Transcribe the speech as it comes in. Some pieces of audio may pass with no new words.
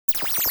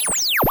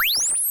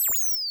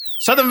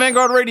Southern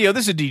Vanguard Radio,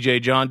 this is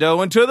DJ John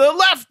Doe, and to the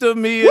left of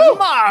me is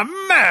my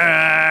man.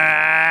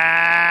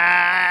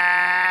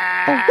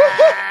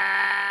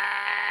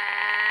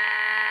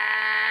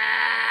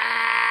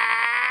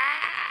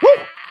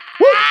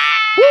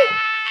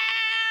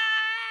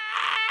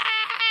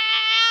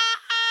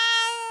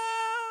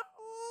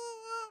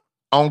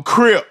 On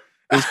Crip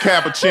is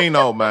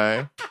Cappuccino,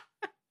 man.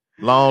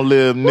 Long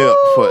live Nip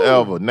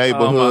forever.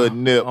 Neighborhood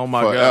Nip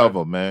forever,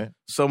 God. Man.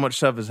 So much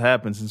stuff has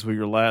happened since we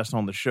were last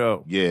on the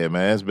show. Yeah,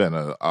 man. It's been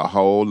a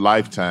whole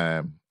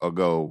lifetime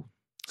ago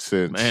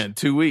since. Man,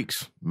 2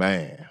 weeks.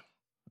 Man.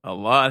 A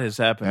lot has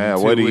happened in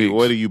 2 weeks.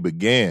 Where do you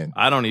begin?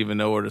 I don't even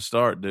know where to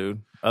start,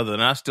 dude. Other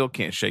than I still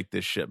can't shake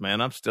this shit, man.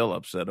 I'm still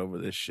upset over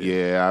this shit.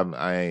 Yeah,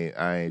 I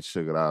ain't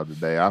shook it out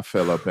today. I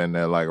fell up in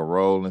there like a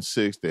rolling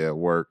 60 at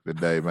work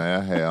today,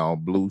 man. I had on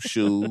blue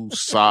shoes,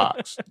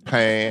 socks,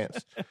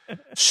 pants,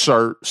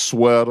 shirt,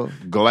 sweater,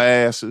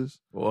 glasses.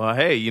 Well,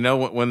 hey, you know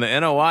when the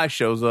NOI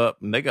shows up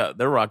and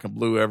they're rocking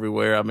blue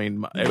everywhere. I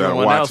mean,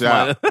 everyone else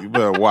out. You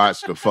better watch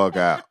the fuck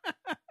out.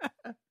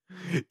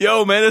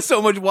 Yo, man, there's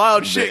so much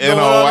wild shit going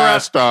on. NOI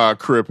start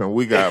cripping.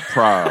 We got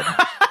problems.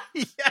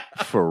 Yeah.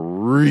 For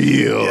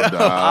real,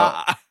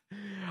 dog.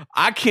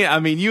 I can't. I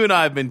mean, you and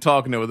I have been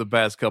talking over the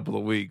past couple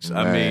of weeks.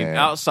 Man. I mean,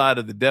 outside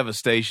of the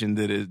devastation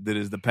that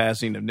is the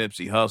passing of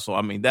Nipsey Hussle,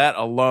 I mean, that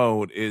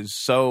alone is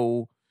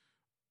so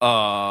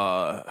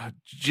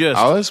just.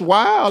 Oh, it's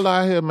wild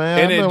out here,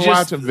 man. I've been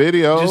watching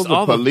videos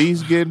of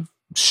police getting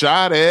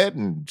shot at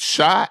and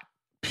shot.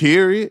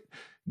 Period.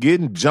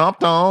 Getting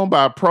jumped on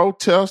by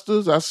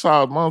protesters. I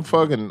saw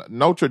motherfucking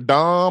Notre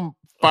Dame.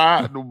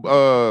 Fire,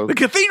 the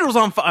cathedral's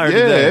on fire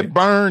today. Yeah, it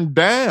burned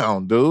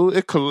down, dude.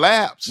 It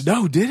collapsed.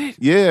 No, did it?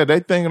 Yeah,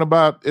 they think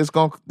it's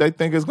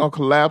gonna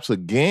collapse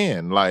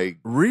again. Like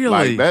really?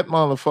 Like that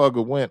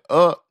motherfucker went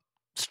up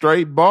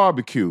straight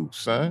barbecue,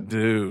 son.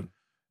 Dude.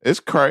 It's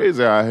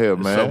crazy out here,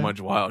 man. So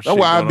much wild shit. That's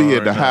why I be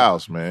at the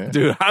house, man.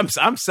 Dude,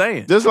 I'm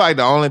saying. This is like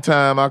the only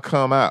time I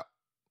come out.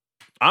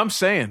 I'm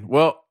saying.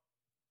 Well,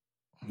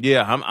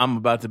 yeah, I'm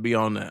about to be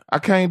on that. I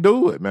can't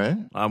do it,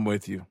 man. I'm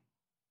with you.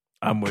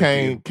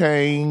 Can't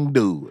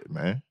do it,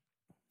 man.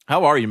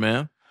 How are you,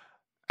 man?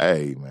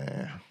 Hey,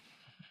 man.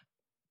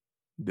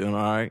 Doing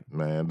all right,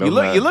 man. You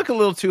look a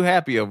little too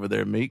happy over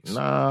there, Meeks.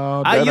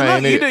 No, that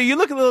ain't it. You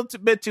look a little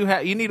bit too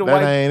happy. You need a that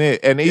wipe. That ain't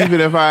it. And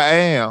even if I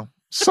am,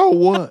 so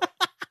what?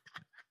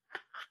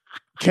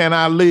 Can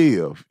I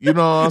live? You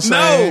know what I'm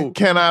saying? No.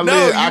 Can I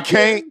live? I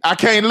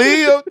can't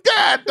live?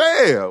 God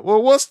damn.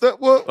 Well, what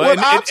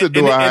option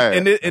do I have?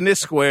 In this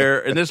square,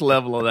 in this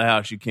level of the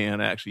house, you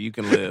can actually. You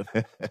can live.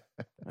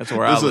 That's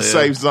where I live. It's a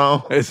safe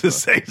zone. It's a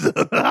safe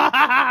zone.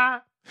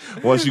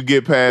 Once you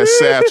get past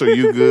Satchel,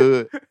 you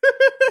good.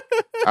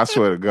 I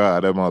swear to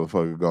God, that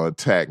motherfucker gonna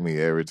attack me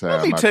every time.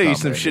 Let me tell you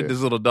some shit this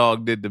little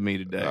dog did to me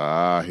today.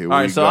 Here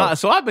we go.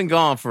 So I've been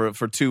gone for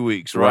 2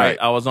 weeks, right?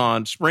 I was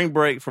on spring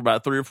break for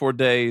about 3 or 4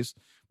 days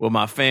with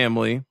my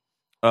family.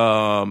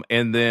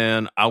 And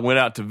then I went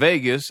out to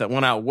Vegas. I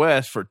went out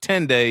west for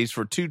 10 days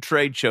for 2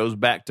 trade shows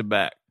back to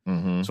back.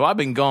 Mm-hmm. So I've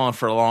been gone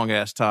for a long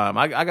ass time.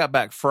 I got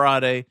back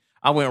Friday.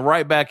 I went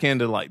right back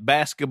into like a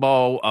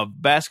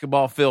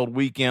basketball filled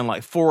weekend,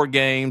 like 4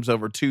 games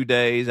over 2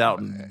 days out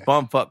in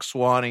bumfuck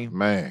Swanee.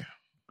 Man.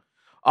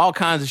 All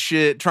kinds of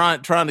shit,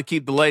 trying to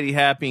keep the lady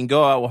happy and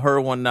go out with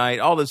her one night,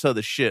 all this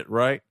other shit,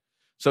 right?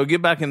 So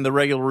get back in the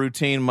regular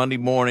routine Monday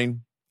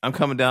morning. I'm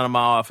coming down to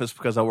my office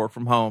because I work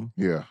from home.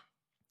 Yeah.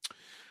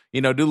 You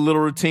know, do a little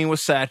routine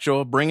with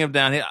Satchel, bring him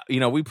down here. You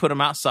know, we put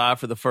him outside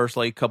for the first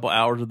like couple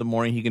hours of the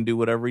morning. He can do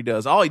whatever he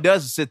does. All he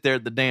does is sit there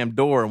at the damn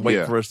door and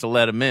wait for us to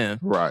let him in.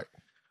 Right.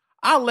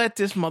 I let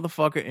this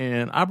motherfucker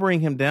in. I bring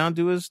him down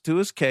to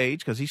his cage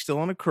because he's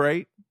still in a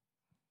crate.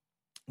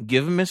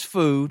 Give him his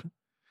food.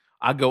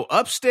 I go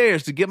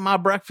upstairs to get my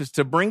breakfast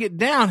to bring it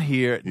down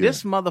here. Yeah.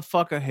 This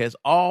motherfucker has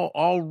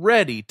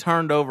already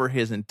turned over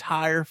his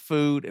entire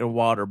food and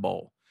water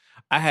bowl.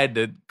 I had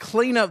to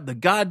clean up the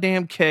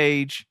goddamn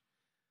cage.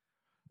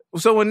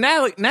 So when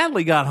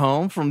Natalie got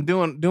home from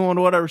doing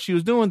whatever she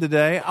was doing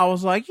today, I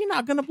was like, "You're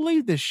not gonna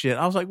believe this shit."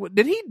 I was like,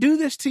 "Did he do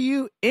this to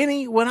you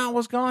when I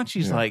was gone?"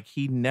 She's like,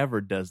 "He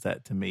never does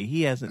that to me.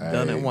 He hasn't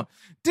done it once."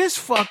 This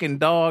fucking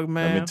dog,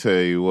 man. Let me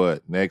tell you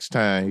what. Next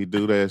time he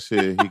do that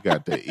shit, he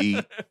got to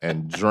eat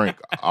and drink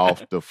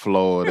off the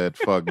floor of that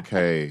fucking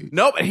cage.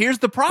 No, but here's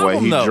the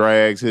problem, though. He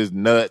drags his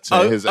nuts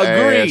and his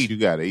agreed. ass. You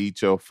got to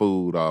eat your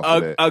food off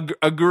of that.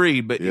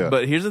 Agreed, but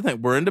here's the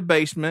thing: we're in the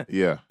basement.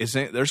 Yeah,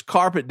 there's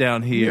carpet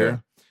down here. Yeah.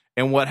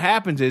 And what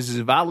happens is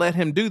if I let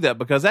him do that,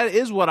 because that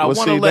is what I want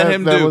to let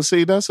him do. Well,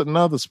 see, that's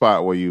another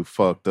spot where you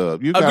fucked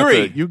up. You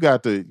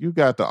got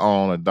to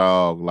own a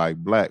dog like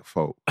black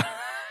folk.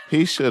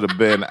 He should have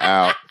been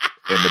out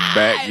in the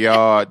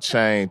backyard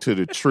chained to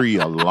the tree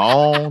a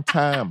long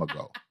time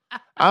ago.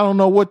 I don't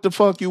know what the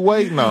fuck you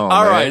waiting on.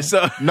 All man. Right,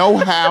 so no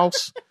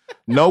house,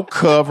 no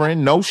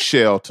covering, no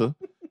shelter,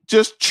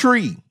 just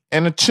tree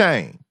and a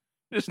chain.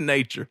 Just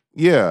nature.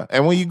 Yeah.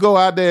 And when you go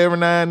out there every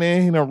now and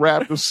then, he done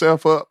wrapped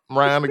himself up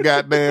around the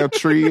goddamn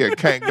tree and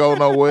can't go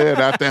nowhere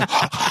and out there.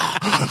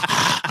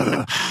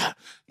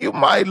 you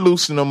might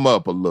loosen them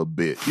up a little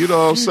bit. You know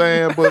what I'm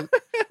saying? But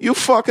you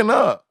fucking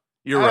up.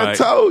 You're right. I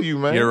told you,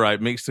 man. You're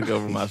right. Meeks took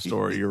over my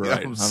story. You're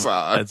right. I'm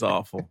sorry. That's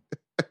awful.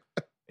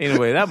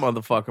 Anyway, that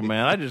motherfucker,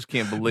 man, I just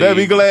can't believe. Better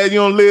be glad you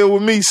don't live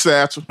with me,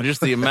 Satchel.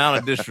 Just the amount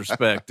of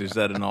disrespect is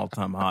at an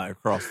all-time high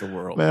across the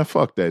world. Man,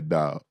 fuck that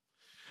dog.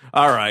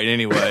 All right,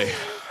 anyway.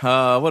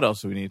 What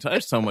else do we need to?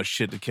 There's so much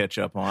shit to catch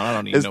up on. I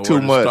don't even know too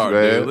where to much, start,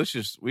 man. dude.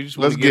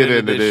 Let's get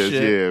into this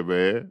shit. Yeah,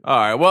 man. All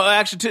right. Well,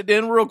 actually,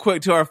 then real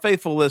quick to our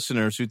faithful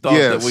listeners who thought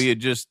that we had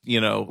just,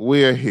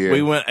 we're here.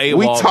 We went AWOL.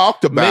 We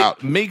talked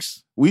about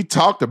Meeks. We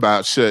talked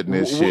about shutting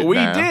this shit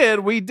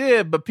down. We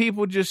did, but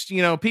people just,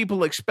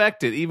 people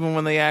expect it, even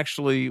when they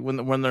actually,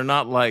 when they're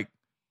not like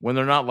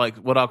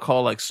what I'll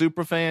call like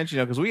super fans,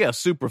 because we have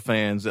super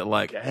fans that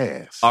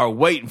are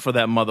waiting for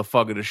that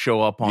motherfucker to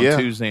show up on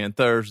Tuesday and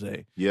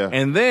Thursday. Yeah.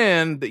 And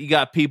then you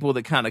got people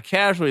that kind of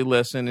casually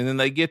listen, and then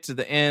they get to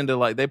the end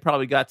of they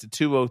probably got to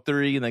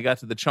 203 and they got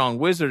to the Chong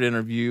Wizard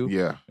interview.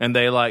 Yeah. And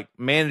they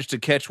managed to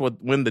catch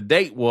when the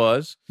date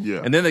was.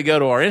 Yeah. And then they go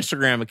to our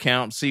Instagram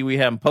account and see we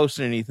haven't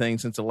posted anything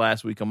since the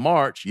last week of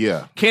March.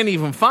 Yeah. Can't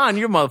even find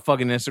your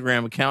motherfucking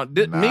Instagram account.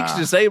 Meeks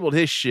disabled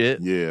his shit.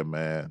 Yeah,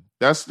 man.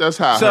 That's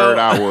how hurt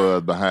I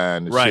was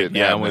behind the shit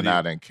happening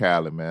out in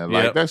Cali, man.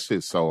 That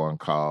shit's so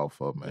uncalled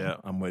for, man. Yeah,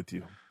 I'm with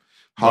you.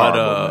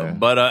 Horrible, man.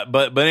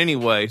 But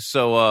anyway,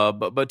 so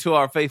but to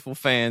our faithful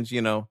fans,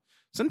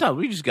 sometimes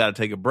we just got to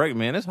take a break,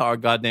 man. It's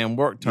hard goddamn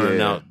work turning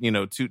out,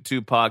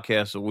 two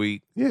podcasts a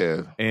week.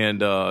 Yeah. And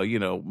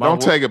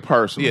don't take it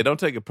personal. Yeah, don't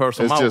take it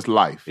personal. It's just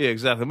life. Yeah,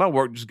 exactly. My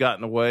work just got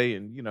in the way,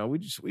 and we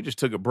just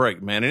took a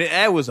break, man. And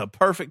it was a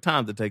perfect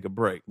time to take a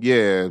break.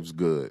 Yeah, it was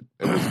good.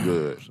 It was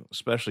good.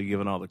 Especially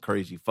given all the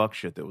crazy fuck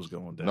shit that was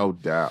going down. No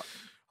doubt.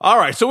 All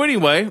right. So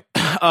anyway,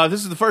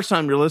 this is the first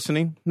time you're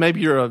listening.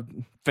 Maybe you're a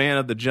fan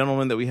of the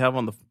gentleman that we have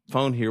on the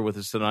phone here with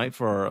us tonight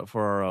for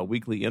our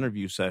weekly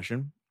interview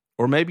session.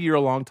 Or maybe you're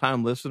a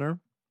longtime listener.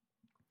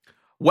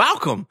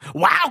 Welcome.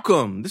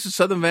 This is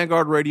Southern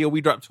Vanguard Radio.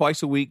 We drop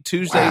twice a week.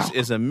 Tuesdays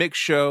is a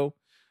mixed show.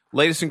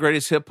 Latest and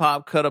greatest hip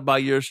hop cut up by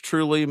yours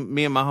truly.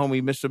 Me and my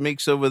homie Mr.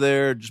 Meeks over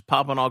there just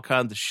popping all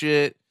kinds of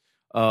shit,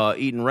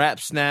 eating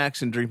rap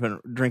snacks and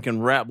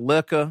drinking rap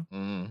liquor,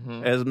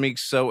 as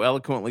Meeks so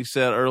eloquently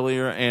said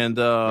earlier. And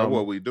that's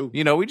what we do.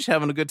 We just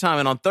having a good time.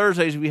 And on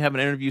Thursdays we have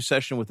an interview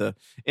session with a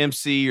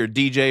MC or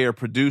DJ or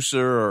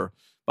producer or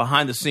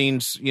behind the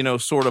scenes,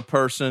 sort of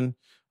person.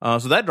 So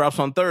that drops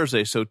on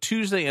Thursday. So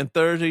Tuesday and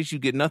Thursdays, you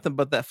get nothing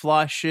but that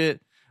fly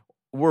shit.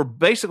 We're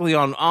basically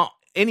on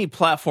any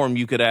platform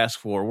you could ask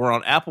for. We're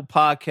on Apple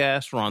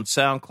Podcasts. We're on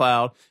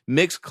SoundCloud,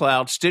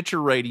 Mixcloud, Stitcher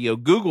Radio,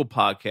 Google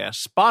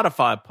Podcasts,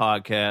 Spotify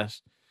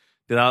Podcasts.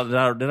 Did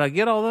I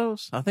get all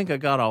those? I think I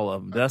got all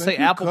of them. Did I say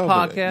Apple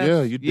Podcasts?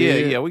 Yeah, you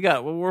did. Yeah.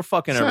 We're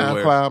fucking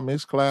everywhere. SoundCloud,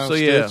 Mixcloud, so,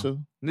 Stitcher.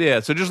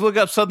 Yeah, so just look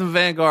up Southern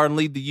Vanguard and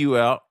leave the U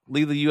out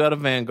of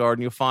Vanguard,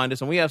 and you'll find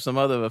us. And we have some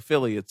other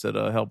affiliates that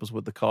help us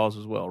with the cause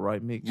as well,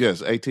 right, Meeks?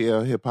 Yes,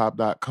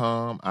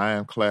 atlhiphop.com,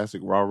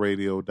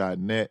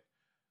 iamclassicrawradio.net,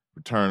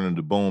 returning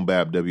to Boom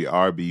Bap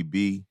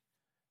WRBB,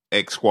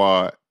 X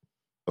Squad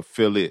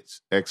affiliates,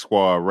 X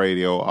Squad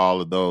Radio,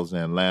 all of those in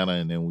Atlanta,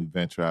 and then we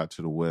venture out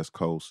to the West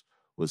Coast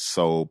with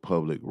Soul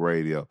Public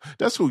Radio.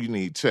 That's who you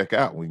need to check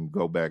out when you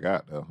go back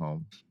out there,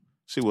 home.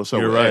 See what's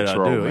up with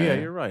X-Ro, man. Yeah,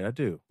 you're right. I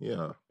do.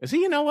 Yeah. Is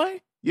he in L.A.?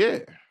 Yeah.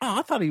 Oh,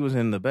 I thought he was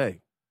in the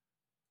Bay.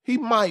 He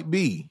might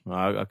be.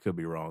 I could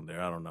be wrong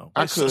there. I don't know.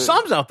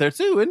 Sam's out there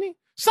too, isn't he?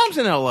 Sam's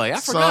in L.A. I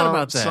forgot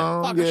about that.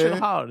 I should have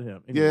hollered at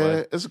him. Anyway.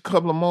 Yeah, there's a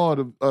couple of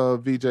more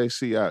of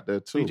VJC out there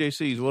too.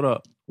 VJCs, what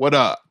up? What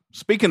up?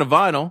 Speaking of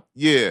vinyl.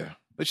 Yeah.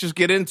 Let's just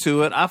get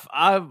into it.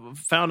 I've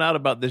found out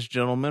about this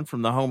gentleman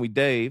from the homie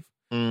Dave.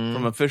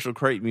 From Official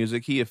Crate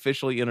Music. He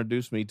officially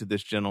introduced me to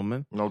this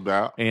gentleman. No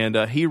doubt. And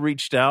he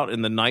reached out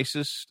in the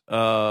nicest,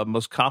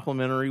 most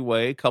complimentary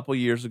way a couple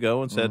years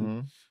ago and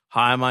said,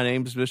 hi, my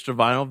name is Mr.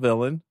 Vinyl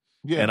Villain.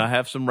 Yeah. And I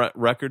have some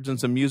records and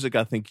some music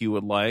I think you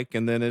would like.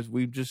 And then as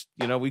we just,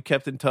 we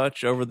kept in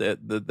touch over the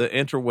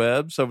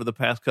interwebs over the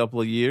past couple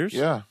of years.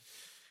 Yeah.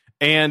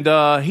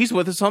 And he's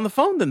with us on the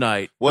phone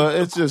tonight. Well,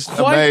 it's just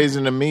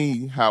amazing to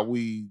me how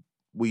we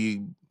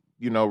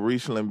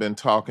recently been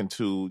talking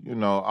to,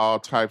 all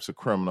types of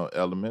criminal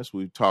elements.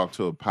 We've talked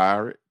to a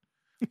pirate.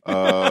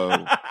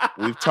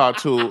 We've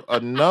talked to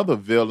another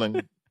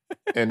villain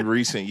in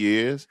recent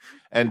years.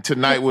 And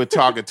tonight we're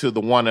talking to the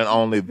one and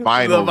only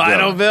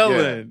Vinyl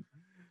Villain. Yeah.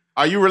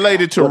 Are you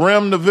related to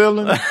Rem the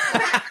Villain?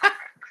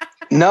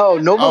 No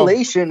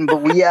relation,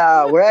 but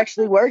we're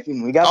actually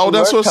working. We got some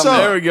that's work what's coming.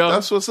 up. There we go.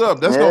 That's what's up.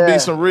 That's gonna be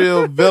some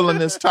real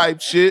villainous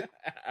type shit.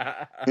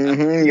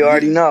 You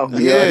already know.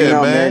 You already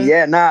know, man.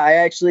 Yeah,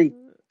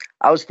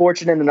 I was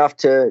fortunate enough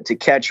to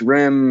catch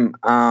Rim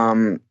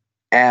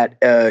at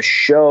a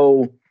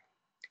show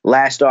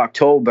last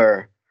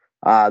October,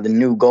 the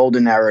new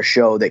Golden Era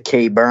show that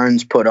Kay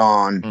Burns put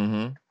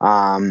on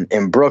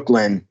in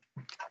Brooklyn,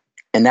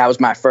 and that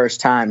was my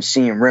first time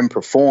seeing Rim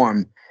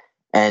perform.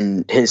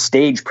 And his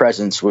stage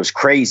presence was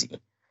crazy.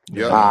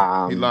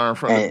 Yeah, he learned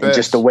from the best.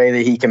 Just the way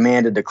that he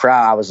commanded the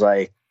crowd, I was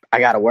like, I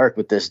got to work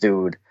with this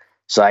dude.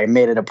 So I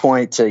made it a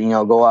point to,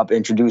 go up,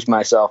 introduce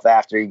myself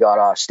after he got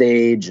off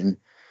stage, and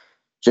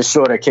just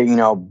sort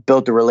of,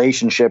 built a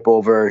relationship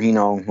over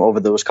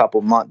those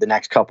the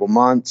next couple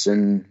months.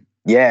 And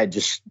yeah,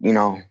 just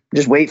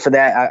wait for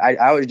that. I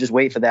always just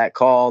wait for that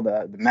call,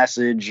 the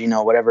message,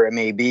 whatever it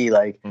may be,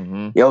 like,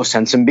 yo,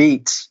 send some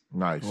beats.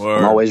 Nice.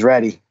 I'm always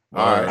ready.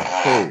 All right,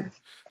 cool.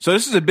 So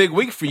this is a big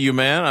week for you,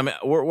 man. I mean,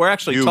 we're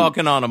actually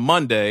talking on a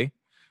Monday.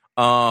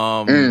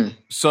 So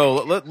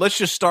let's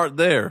just start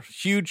there.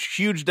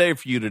 Huge day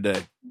for you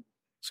today.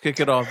 Let's kick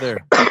it off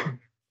there.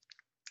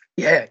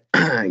 Yeah.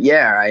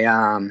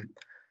 I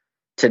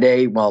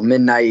today,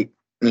 midnight,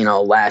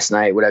 last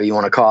night, whatever you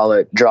want to call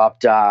it,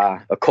 dropped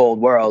A Cold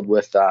World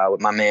with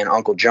my man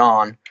Uncle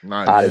John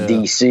out of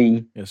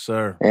DC. Yes,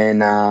 sir.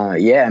 And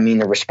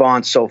the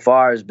response so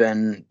far has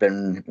been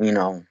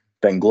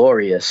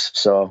glorious.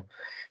 So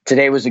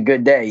today was a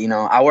good day.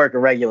 I work a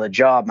regular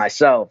job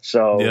myself.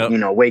 So,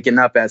 waking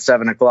up at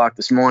 7:00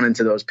 this morning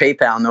to those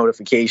PayPal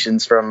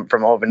notifications from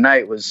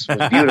overnight was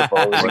beautiful.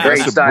 It was a great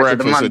start to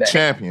the Monday. Breakfast of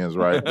champions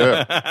right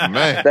there.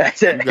 Man.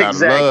 That's it.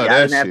 Exactly.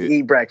 I didn't have to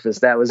eat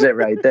breakfast. That was it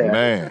right there.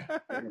 Man.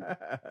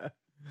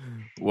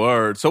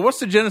 Word. So what's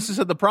the genesis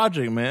of the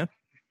project, man?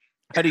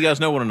 How do you guys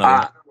know one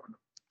another?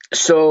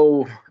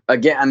 So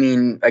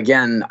again,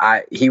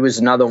 he was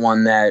another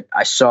one that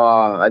I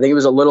saw, I think it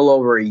was a little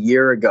over a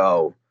year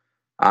ago.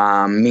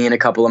 Me and a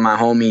couple of my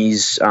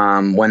homies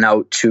went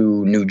out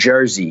to New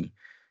Jersey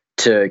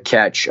to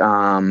catch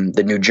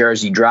the New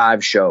Jersey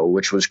Drive show,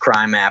 which was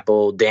Crime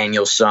Apple,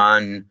 Daniel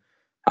Son.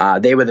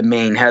 They were the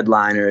main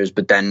headliners,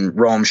 but then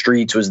Rome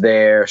Streets was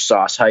there,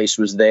 Sauce Heist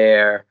was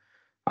there.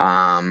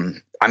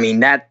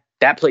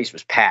 That place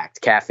was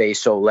packed. Cafe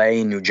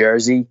Soleil in New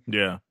Jersey.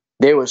 Yeah.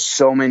 There was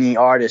so many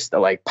artists.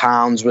 Like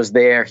Pounds was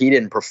there. He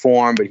didn't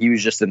perform, but he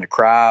was just in the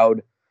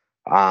crowd.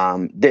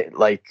 I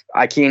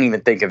can't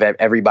even think of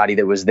everybody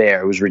that was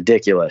there. It was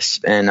ridiculous.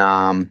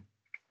 And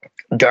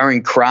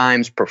during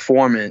Crime's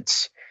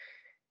performance,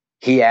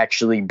 he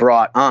actually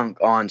brought Unc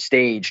on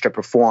stage to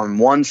perform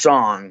one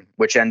song,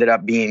 which ended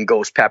up being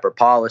Ghost Pepper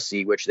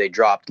Policy, which they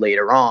dropped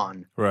later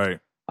on. Right.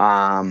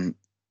 And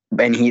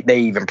they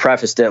even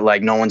prefaced it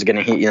like, no one's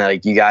gonna hear,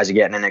 like, you guys are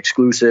getting an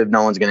exclusive.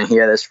 No one's gonna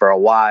hear this for a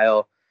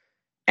while.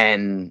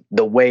 And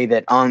the way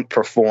that Unc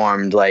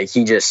performed, like,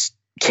 he just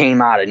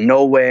came out of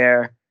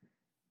nowhere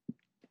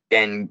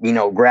and,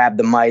 grabbed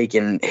the mic,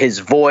 and his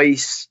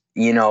voice,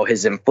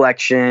 his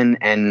inflection,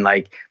 and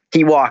like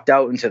he walked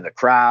out into the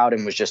crowd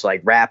and was just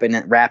like rapping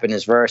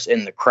his verse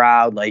in the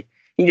crowd. Like,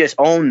 he just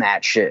owned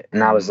that shit.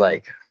 And I was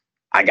like,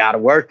 I got to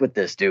work with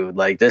this dude.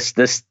 Like, this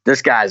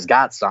guy's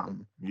got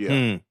something.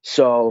 Yeah.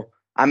 So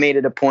I made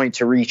it a point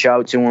to reach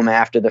out to him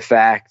after the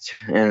fact,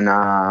 and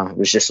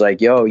was just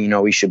like, yo,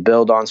 we should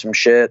build on some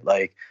shit.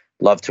 Like,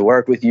 love to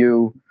work with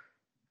you.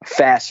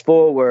 Fast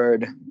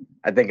forward,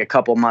 I think a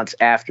couple months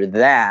after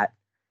that,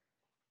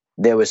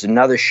 there was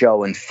another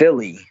show in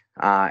Philly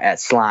at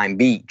Slime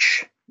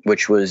Beach,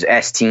 which was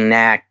ST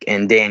Knack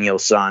and Daniel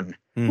Son,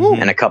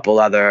 and a couple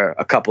other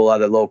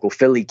local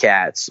Philly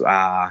cats,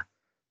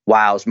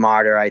 Wiles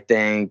Martyr, I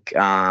think,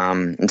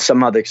 and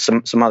some other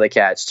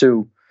cats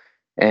too.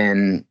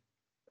 And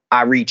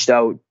I reached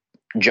out.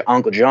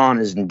 Uncle John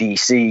is in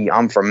DC.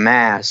 I'm from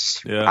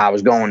Mass. Yeah. I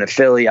was going to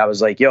Philly. I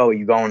was like, yo,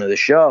 you going to the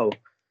show?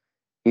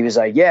 He was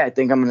like, yeah, I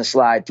think I'm going to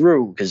slide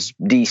through, because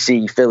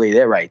DC, Philly,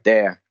 they're right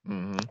there.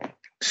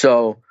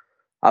 So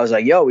I was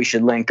like, yo, we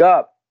should link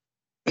up.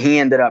 He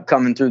ended up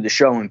coming through the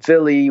show in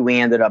Philly. We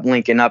ended up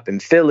linking up in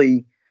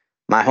Philly.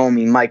 My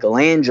homie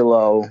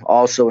Michelangelo,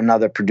 also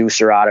another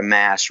producer out of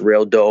Mass,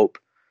 real dope.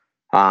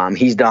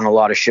 He's done a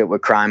lot of shit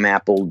with Crime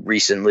Apple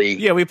recently.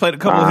 Yeah, we played a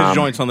couple of his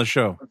joints on the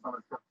show.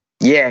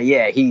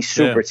 Yeah, he's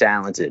super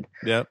talented.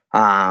 Yep.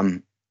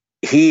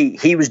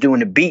 He was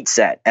doing a beat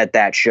set at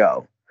that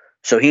show.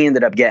 So he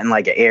ended up getting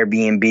like an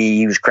Airbnb.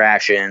 He was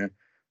crashing.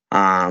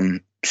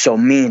 So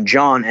me and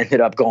John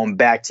ended up going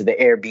back to the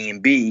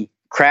Airbnb,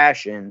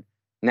 crashing.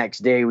 Next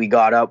day we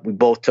got up. We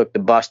both took the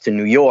bus to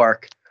New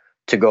York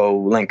to go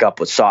link up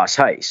with Sauce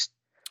Heist.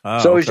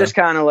 So it was just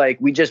kind of like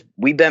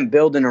we've been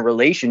building a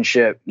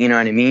relationship, you know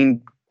what I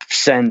mean,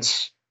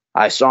 since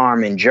I saw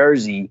him in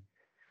Jersey.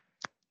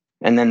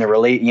 And then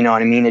you know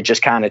what I mean? It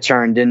just kind of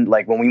turned in,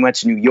 like, when we went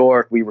to New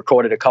York, we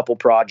recorded a couple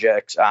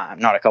tracks,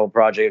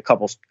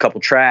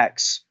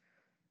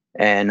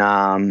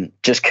 and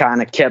just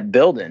kind of kept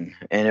building.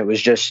 And it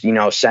was just,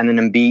 sending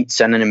him beats.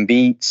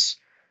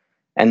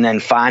 And then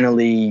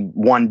finally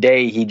one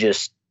day he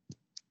just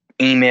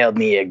emailed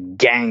me a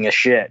gang of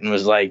shit and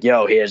was like,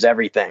 yo, here's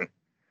everything.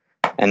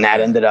 And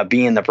that ended up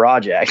being the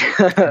project.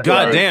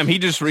 God damn, he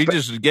just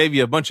gave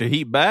you a bunch of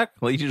heat back.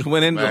 He just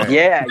went into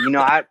yeah,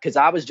 because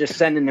I was just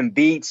sending him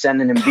beats,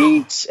 and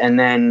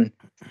then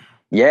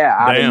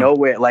out of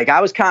nowhere, like,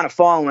 I was kind of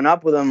following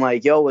up with him,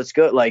 like, yo, what's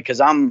good? Like,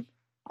 because I'm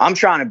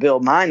trying to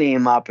build my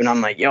name up, and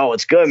I'm like, yo,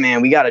 what's good,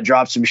 man? We got to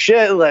drop some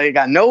shit. Like,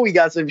 I know we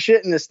got some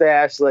shit in the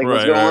stash. Like,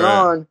 what's going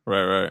on?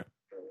 Right.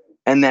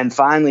 And then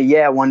finally,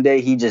 one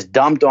day he just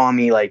dumped on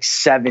me like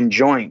 7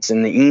 joints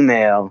in the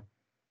email.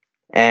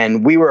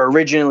 And we were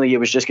originally, it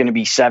was just going to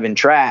be 7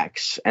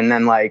 tracks. And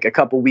then like a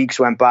couple weeks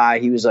went by.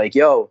 He was like,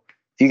 yo,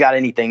 if you got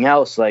anything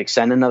else, like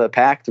send another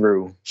pack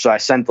through. So I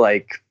sent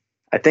like,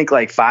 I think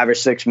like 5 or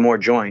 6 more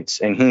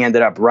joints, and he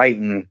ended up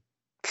writing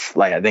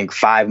like, I think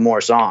 5 more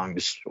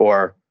songs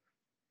or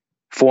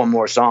 4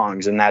 more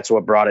songs. And that's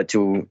what brought it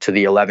to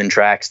the 11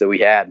 tracks that we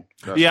had.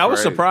 That's I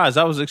was surprised.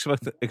 I was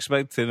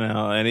expecting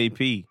an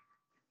EP.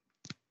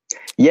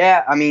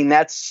 Yeah, I mean,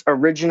 that's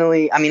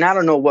originally, I mean, I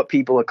don't know what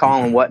people are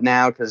calling what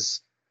now,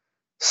 because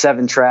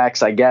 7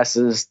 tracks, I guess,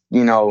 is,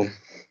 you know,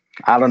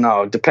 I don't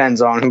know.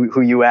 Depends on who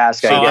you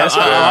ask, I guess.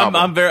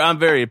 I'm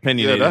very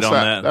opinionated on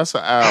that. That's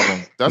an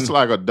album. That's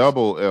like a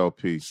double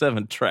LP.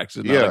 7 tracks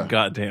is not a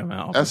goddamn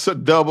album. That's a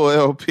double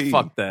LP.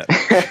 Fuck that.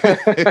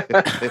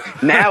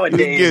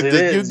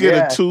 Nowadays, you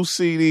get a 2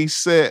 CD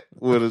set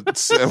with a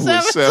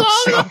 7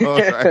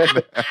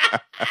 songs.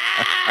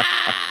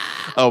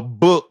 A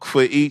book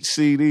for each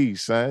CD,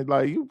 son.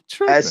 Like, you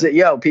tripping. That's it.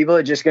 Yo, people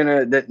are just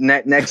gonna, the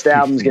next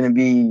album's gonna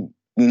be,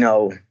 you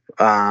know,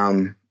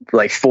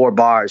 like 4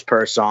 bars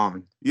per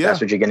song. Yeah.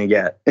 That's what you're gonna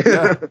get.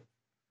 Yeah.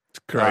 It's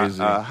crazy.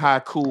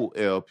 Haiku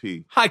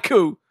LP.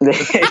 Haiku. There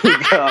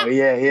you go.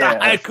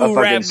 Yeah. Haiku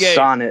rap game.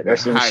 Sonnet or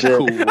some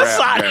Haiku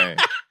rap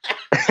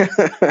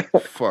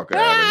game. Fuck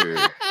out of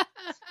here.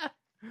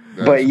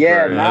 But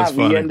yeah,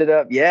 we ended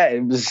up,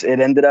 it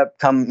ended up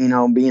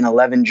being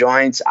 11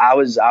 joints. I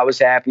was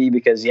happy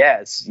because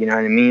it's, you know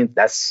what I mean?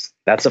 That's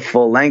a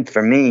full length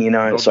for me, you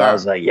know? And so I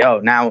was like, yo,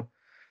 now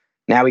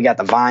we got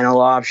the vinyl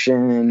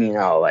option, you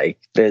know, like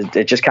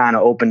it just kind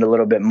of opened a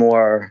little bit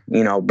more,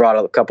 you know, brought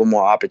a couple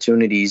more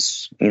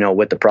opportunities, you know,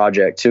 with the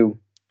project too.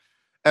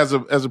 As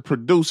a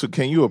producer,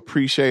 can you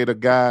appreciate a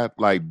guy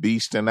like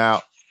beasting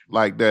out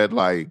like that,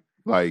 like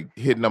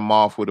hitting them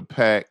off with a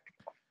pack?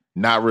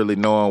 Not really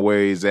knowing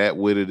where he's at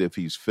with it, if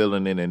he's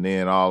feeling it, and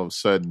then all of a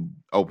sudden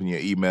open your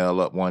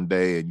email up one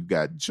day and you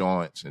got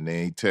joints, and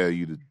then he tell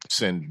you to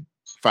send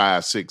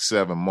 5, 6,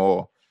 7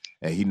 more,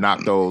 and he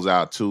knocked those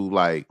out too.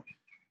 Like,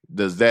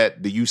 do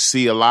you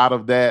see a lot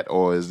of that,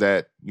 or is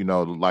that, you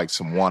know, like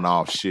some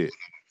one-off shit?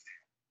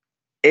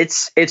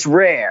 It's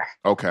rare.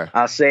 Okay.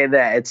 I'll say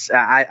that.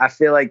 I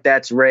feel like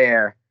that's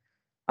rare.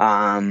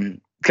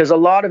 Because a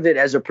lot of it,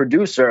 as a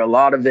producer, a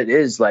lot of it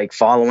is like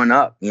following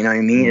up. You know what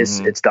I mean?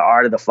 Mm-hmm. It's the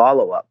art of the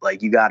follow up.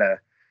 Like you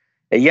gotta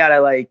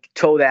like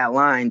toe that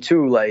line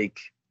too, like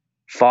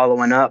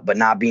following up, but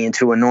not being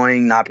too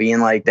annoying, not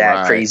being like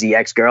that crazy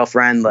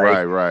ex-girlfriend.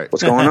 Like, right.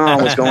 What's going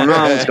on? What's going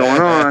on? What's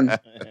going on?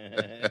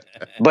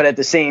 But at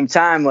the same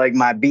time, like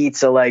my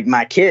beats are like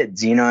my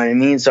kids. You know what I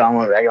mean? So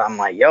I'm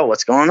like, yo,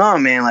 what's going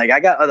on, man? Like I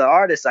got other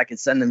artists I can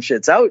send them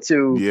shits out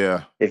to.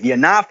 Yeah. If you're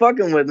not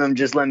fucking with them,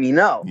 just let me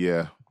know.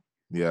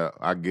 Yeah,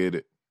 I get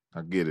it.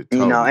 Totally.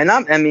 You know,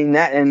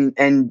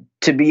 and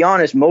to be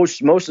honest,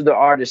 most of the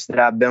artists that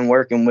I've been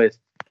working with,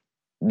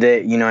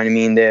 that, you know what I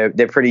mean, they're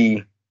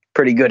pretty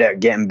good at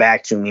getting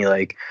back to me.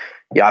 Like,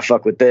 yeah, I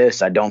fuck with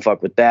this, I don't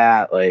fuck with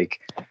that. Like,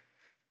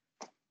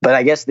 but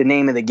I guess the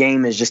name of the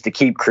game is just to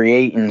keep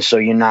creating, so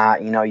you're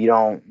not, you know, you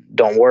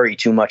don't worry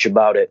too much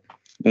about it.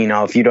 You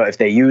know, if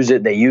they use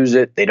it, they use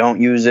it. They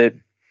don't use it,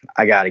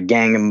 I got a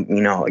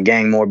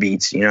gang more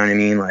beats. You know what I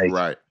mean? Like,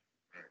 right.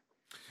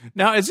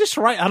 Now, is this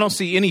right? I don't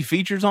see any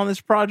features on this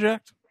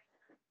project.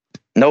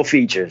 No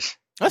features.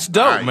 That's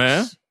dope,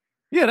 man.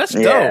 Yeah, that's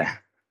dope.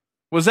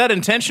 Was that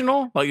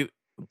intentional? Like,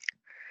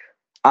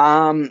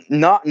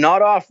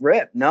 not off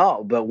rip,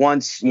 no. But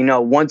once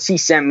he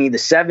sent me the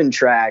 7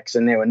 tracks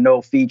and there were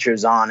no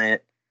features on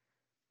it,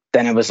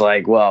 then it was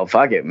like, well,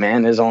 fuck it,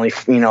 man. There's only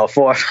 4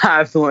 or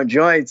 5 more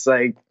joints.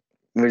 Like,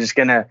 we're just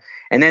gonna.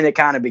 And then it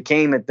kind of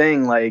became a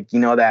thing, like, you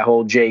know, that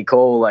whole J.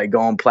 Cole, like,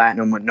 going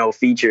platinum with no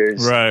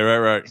features.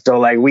 Right. So,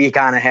 like, we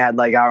kind of had,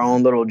 like, our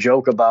own little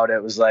joke about it.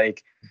 It was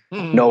like,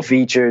 no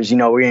features, you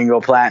know, we're going to go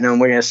platinum.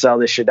 We're going to sell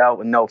this shit out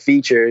with no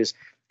features.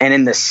 And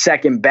in the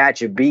second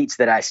batch of beats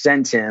that I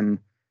sent him,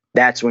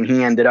 that's when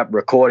he ended up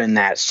recording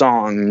that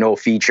song, No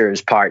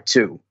Features Part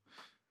 2.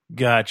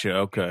 Gotcha.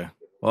 Okay.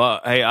 Well,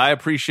 hey, I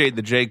appreciate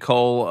the J.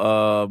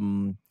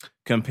 Cole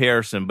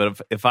comparison, but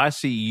if I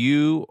see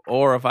you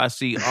or if I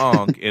see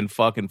Unc in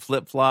fucking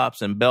flip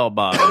flops and bell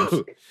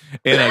bottoms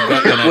and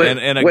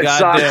a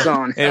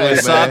goddamn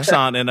socks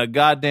on and a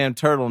goddamn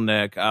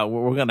turtleneck,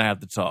 we're gonna have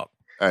to talk.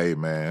 Hey,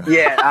 man.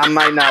 Yeah, I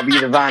might not be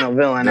the vinyl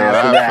villain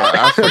after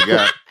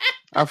that.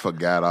 I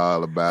forgot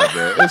all about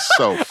that. It's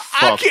so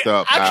fucked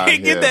up. I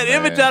can't get that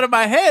image out of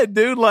my head,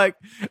 dude. Like,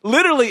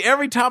 literally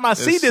every time I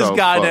see this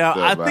guy now,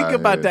 I think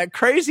about that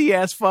crazy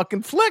ass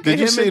fucking flick. Did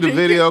you see the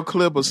video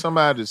clip of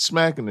somebody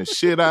smacking the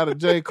shit out of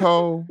J.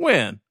 Cole?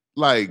 When?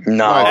 Like,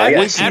 no,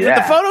 after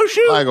the photo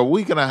shoot? Like a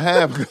week and a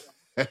half ago.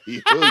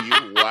 You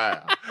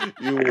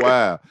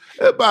wild.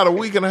 About a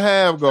week and a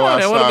half ago, I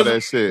saw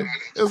that shit.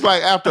 It's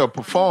like after a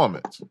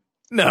performance.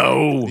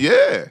 No.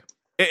 Yeah.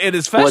 It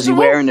is festival? Was he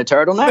wearing the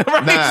turtleneck?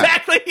 Right,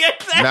 exactly.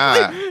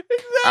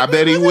 I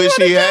bet he wish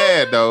he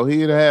had, though.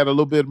 He'd had a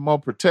little bit more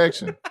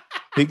protection.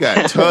 He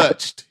got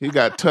touched. He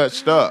got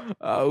touched up.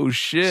 Oh,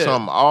 shit.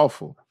 Something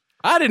awful.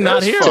 I did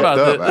not hear about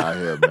that. Out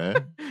here,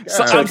 man.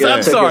 So,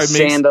 I'm sorry,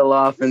 sandal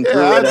off and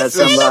threw it at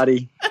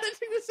somebody. I didn't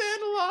take the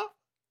sandal off.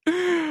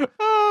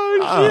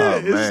 Oh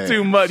shit! It's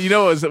too much. You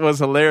know what's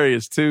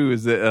hilarious too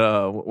is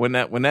that when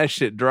that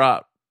shit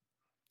dropped,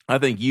 I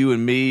think you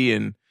and me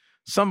and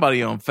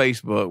somebody on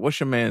Facebook, what's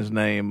your man's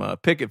name?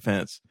 Picket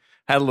Fence,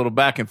 had a little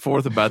back and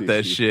forth about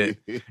that shit.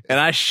 And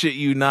I shit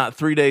you not,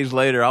 3 days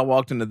later, I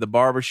walked into the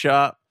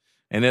barbershop.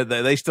 And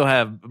they still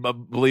have,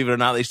 believe it or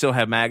not, they still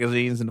have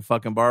magazines in the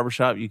fucking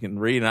barbershop you can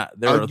read.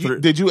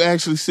 Did you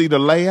actually see the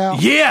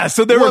layout? Yeah.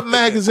 So what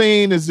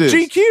magazine is this?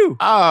 GQ.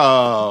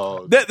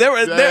 Oh,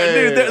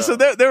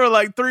 there were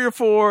like 3 or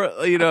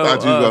 4. You know, I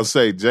thought you were gonna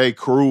say J.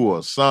 Crew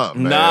or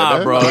something. Nah,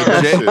 man. bro.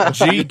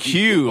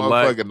 GQ,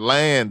 like fucking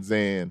Lands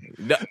End.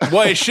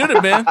 Well, it should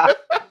have been.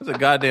 It's a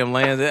goddamn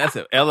Lands End. That's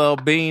a LL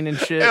Bean and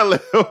shit.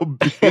 LL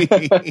Bean.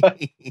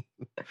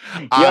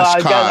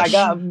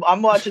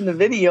 I'm watching the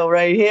video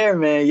right here,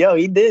 man. Yo,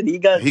 he got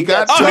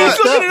touched. Oh, he's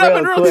looking it up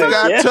in real time. He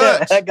got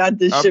touched. I got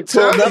this shit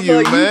pulled up on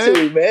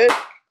YouTube, man.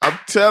 I'm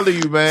telling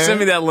you, man. Send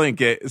me that link.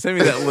 Send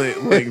me that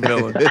link,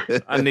 villain.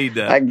 I need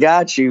that. I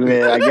got you,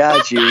 man. I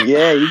got you.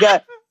 Yeah, you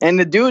got. And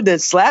the dude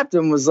that slapped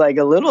him was like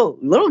a little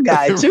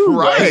guy too,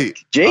 right?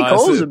 Like, J.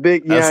 Cole's a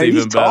big,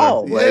 he's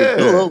tall. Like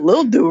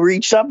little dude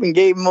reached up and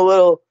gave him a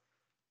little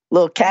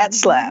cat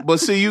slap. But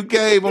see, you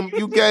gave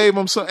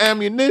him some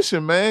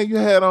ammunition, man. You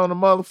had on a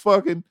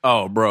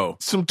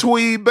motherfucking some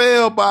tweed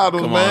bell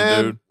bottoms,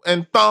 man, dude.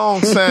 And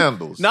thong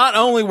sandals. Not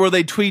only were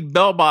they tweed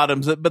bell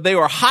bottoms, but they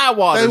were high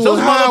waters.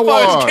 Those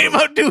motherfuckers came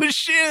out doing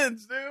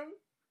shins, dude.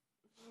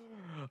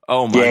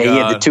 Oh my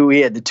god! He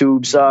had the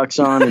tube socks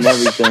on and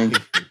everything.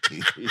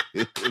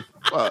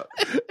 Fuck.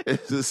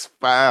 It's just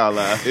foul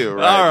out here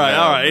right now.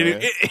 All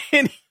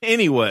right.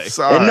 Anyway,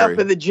 sorry. Enough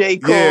of the J.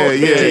 Cole.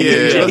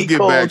 Yeah. Let's get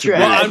back to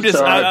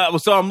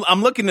well,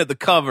 I'm looking at the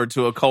cover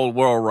to A Cold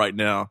World right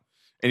now,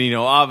 and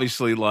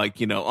obviously,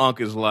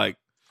 Unc is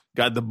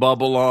got the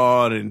bubble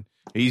on, and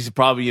he's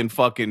probably in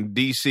fucking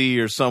DC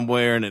or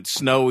somewhere, and it's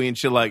snowy and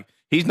shit. Like,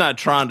 he's not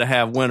trying to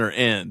have winter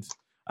end.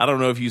 I don't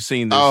know if you've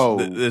seen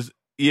this. This.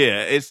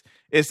 Yeah,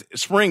 it's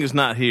spring is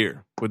not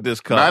here with this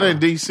cover. Not in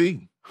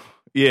DC.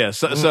 Yeah,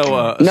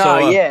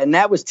 and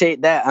that was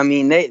I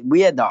mean,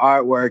 we had the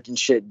artwork and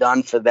shit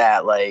done for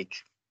that like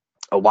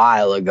a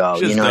while ago.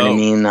 You know what I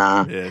mean?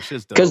 Yeah,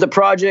 shit's dope. Because the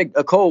project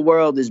A Cold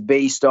World is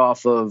based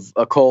off of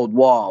A Cold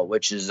Wall,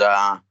 which is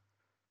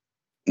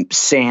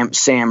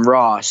Sam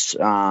Ross,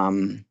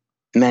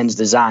 men's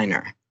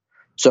designer.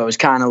 So it's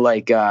kind of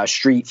like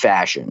street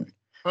fashion.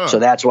 Huh. So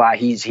that's why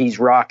he's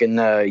rocking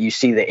you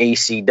see the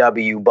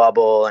ACW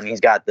bubble, and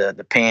he's got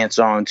the pants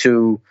on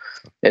too.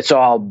 It's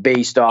all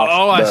based off.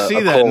 I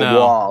see that now.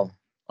 Wall.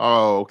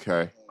 Oh,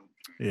 okay.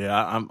 Yeah,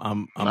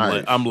 I'm nice.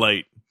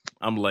 late.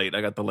 I'm late.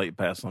 I got the late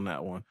pass on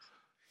that one.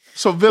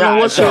 So, Villain,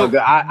 what's your?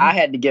 I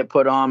had to get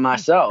put on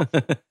myself.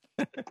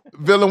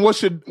 Villain,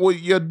 what's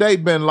your day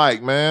been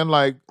like, man?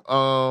 Like,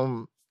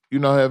 the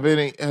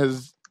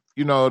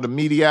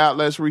media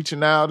outlets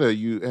reaching out? Have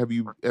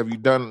you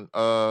done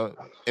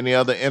any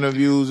other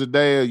interviews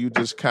today, or you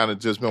just kind of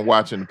been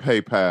watching the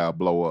PayPal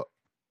blow up?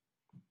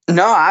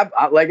 No, I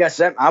like I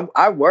said,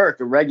 I work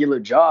a regular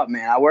job,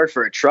 man. I work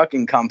for a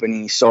trucking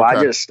company, so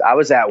okay. I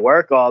was at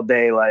work all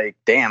day. Like,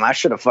 damn, I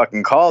should have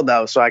fucking called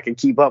out so I could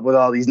keep up with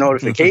all these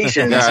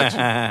notifications. Gotcha.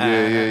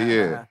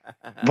 Yeah.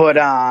 But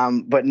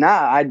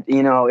nah,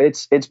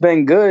 it's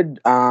been good.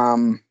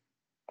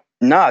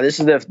 This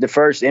is the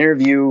first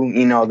interview,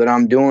 that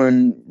I'm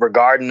doing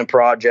regarding the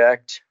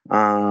project.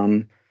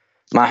 My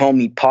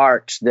homie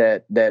Parks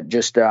that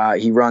just,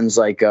 he runs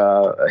like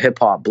a hip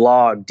hop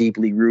blog,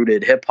 Deeply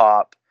Rooted Hip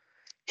Hop.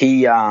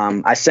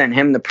 I sent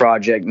him the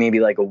project maybe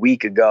like a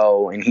week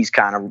ago, and he's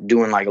kind of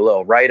doing like a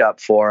little write up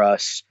for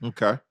us.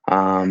 Okay.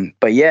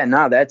 But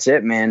yeah, that's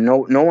it, man.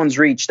 No one's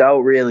reached out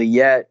really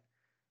yet.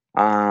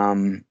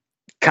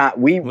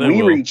 We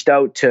reached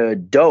out to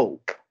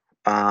Dope.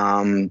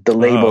 The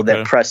label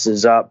that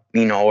presses up,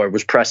 or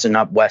was pressing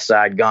up West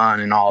Side Gun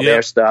and all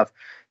their stuff.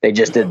 They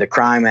just did the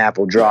Crime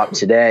Apple drop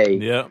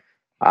today.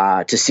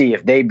 To see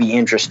if they'd be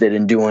interested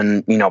in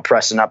doing,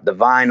 pressing up the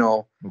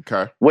vinyl.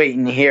 Okay.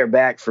 Waiting to hear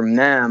back from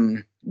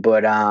them.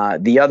 But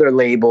the other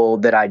label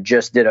that I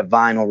just did a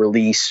vinyl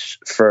release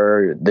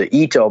for the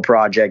Ito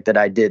project that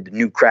I did, the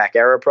New Crack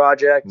Era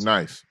project.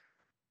 Nice.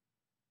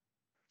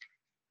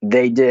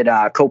 They did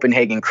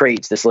Copenhagen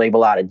Crates, this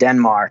label out of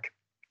Denmark.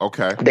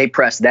 Okay. They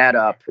pressed that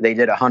up. They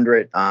did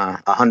 100,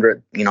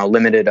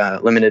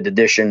 limited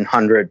edition,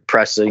 100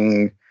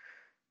 pressing,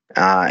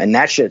 and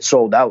that shit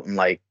sold out in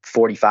like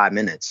 45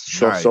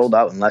 minutes. Nice. Sold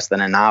out in less than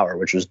an hour,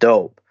 which was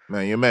dope.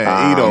 Man, your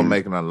man Ito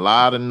making a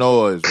lot of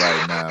noise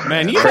right now.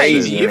 Man, you've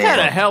had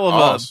a hell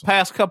of a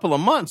past couple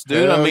of months,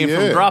 dude. Hell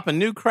from dropping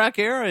New Crack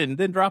Era and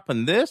then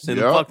dropping this and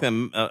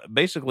fucking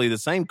basically the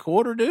same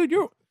quarter, dude.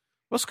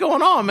 What's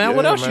going on, man?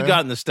 What else you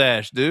got in the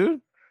stash,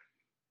 dude?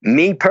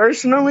 Me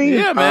personally?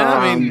 Yeah, man.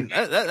 I mean,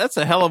 that's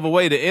a hell of a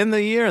way to end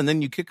the year, and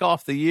then you kick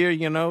off the year,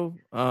 Yeah,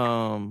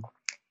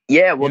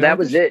 well, that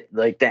was it.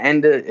 Like the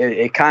end of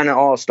it kind of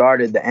all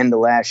started the end of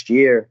last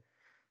year.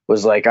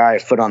 was like, all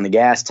right, foot on the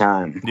gas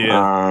time.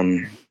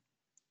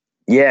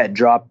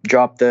 Drop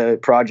the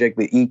project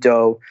with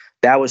Ito.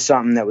 That was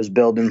something that was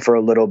building for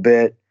a little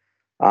bit.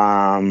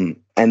 And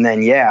then,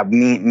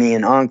 me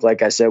and Unc,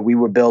 like I said, we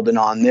were building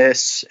on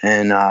this,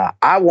 and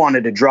I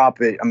wanted to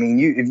drop it. I mean,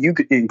 if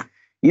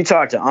you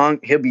talk to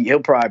Unc, he'll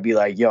probably be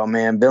like, yo,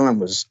 man, Billin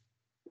was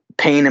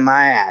pain in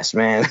my ass,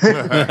 man.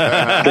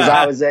 Because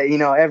I was at,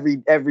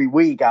 every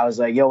week I was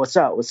like, yo, what's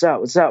up?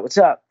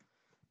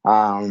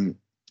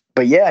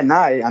 But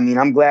I mean,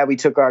 I'm glad we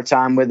took our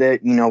time with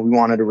it. We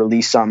wanted to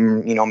release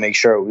something, make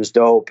sure it was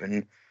dope,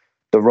 and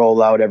the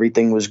rollout,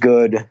 everything was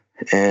good.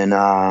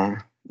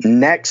 And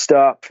next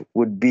up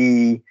would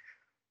be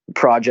a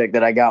project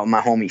that I got with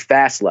my homie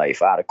Fast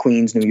Life out of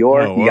Queens, New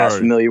York. You guys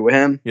familiar with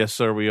him? Yes,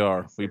 sir, we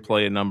are. We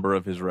play a number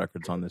of his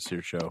records on this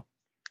here show.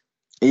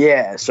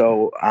 Yeah,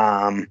 so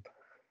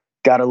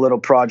got a little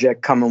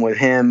project coming with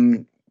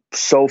him.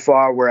 So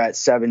far, we're at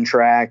 7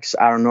 tracks.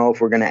 I don't know if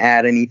we're going to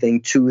add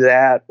anything to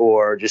that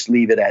or just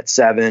leave it at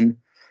 7.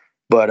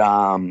 But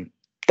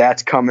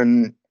that's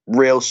coming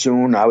real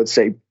soon. I would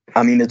say,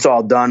 I mean, it's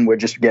all done. We're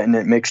just getting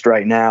it mixed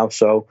right now.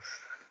 So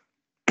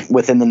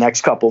within the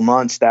next couple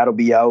months, that'll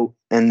be out.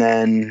 And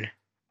then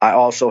I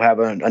also have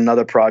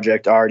another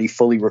project already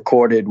fully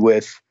recorded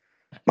with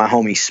my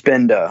homie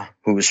Spinda,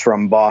 who's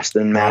from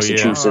Boston,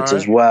 Massachusetts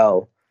as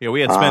well. Yeah, we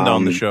had Spinda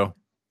on the show.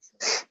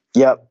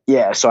 Yep.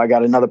 Yeah. So I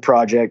got another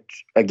project.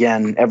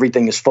 Again,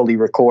 everything is fully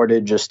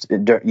recorded. Just,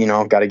 got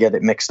to get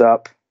it mixed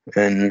up.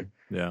 And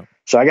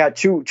so I got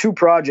two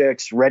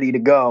projects ready to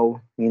go,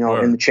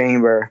 in the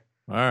chamber.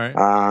 All right.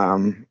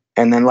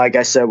 And then, like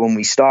I said, when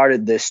we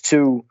started this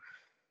too,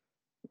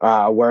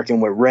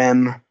 working with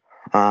Rim,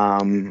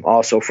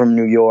 also from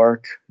New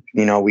York,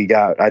 we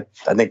got, I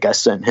think I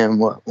sent him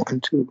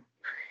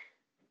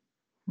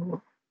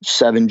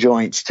 7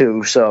 joints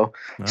too. So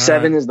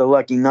 7 is the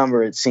lucky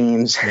number, it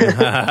seems.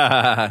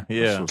 Yeah,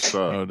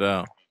 no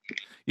doubt.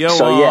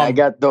 I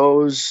got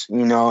those,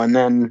 and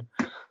then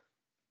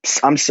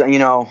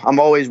I'm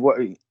always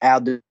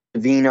Al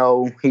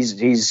Divino.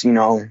 He's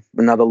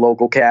another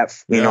local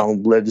cat,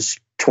 lives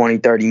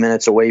 20-30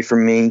 minutes away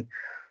from me.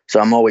 So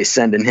I'm always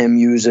sending him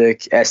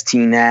music.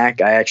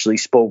 ST-Knack, I actually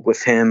spoke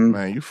with him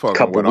a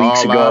couple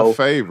weeks ago. Our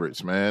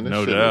favorites, man. This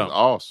shit is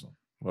awesome.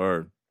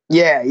 Word.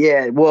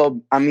 Yeah.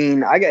 Well, I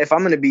mean, if I'm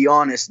going to be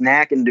honest,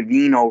 Knack and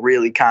Divino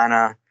really kind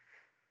of,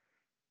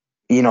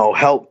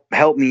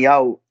 help me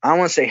out. I don't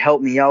want to say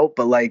help me out,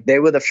 but like they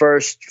were the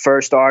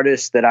first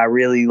artists that I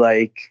really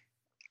like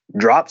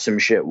dropped some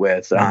shit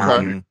with.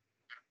 Okay.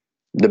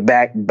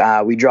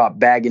 We dropped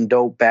Bag and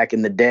Dope back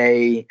in the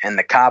day, and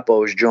the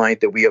Capos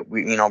joint that we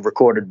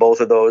recorded both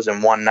of those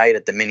in one night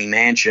at the Mini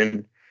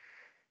Mansion.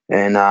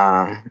 And,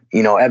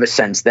 ever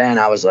since then,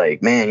 I was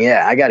like, man,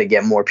 I got to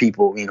get more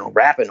people,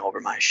 rapping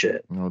over my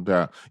shit. No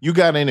doubt. You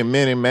got any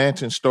Mini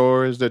Mansion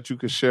stories that you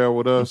could share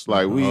with us?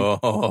 Like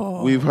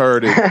we've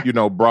heard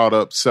it, brought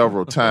up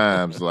several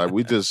times. Like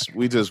we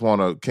just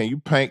want to, can you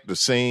paint the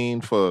scene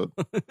for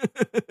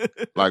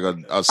like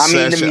a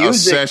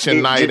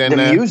session night in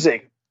there?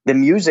 The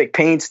music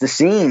paints the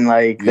scene.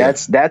 Like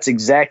that's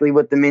exactly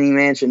what the Mini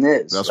Mansion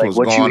is. That's like what's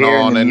what going you hear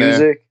on in the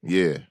music.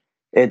 There. Yeah.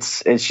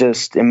 It's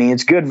just, I mean,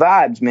 it's good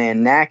vibes,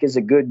 man. Knack is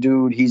a good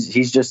dude. He's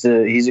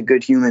a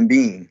good human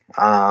being.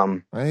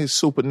 He's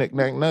super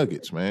knick-knack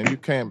nuggets, man. You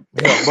can't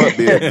help but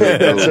be a good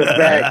dude. That's a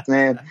fact,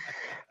 man.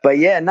 But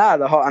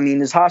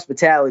his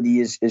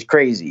hospitality is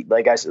crazy.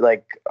 Like I said,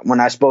 like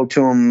when I spoke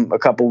to him a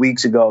couple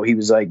weeks ago, he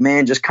was like,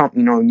 man, just come,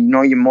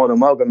 you're more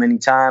than welcome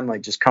anytime.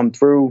 Like just come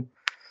through.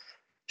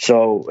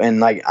 So,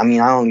 and like, I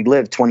only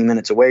live 20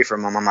 minutes away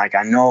from him. I'm like,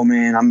 I know,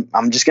 man,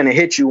 I'm just going to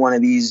hit you one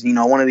of these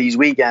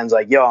weekends.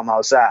 Like, yo, I'm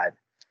outside.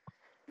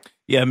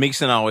 Yeah,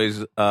 Meeks and I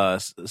always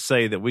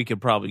say that we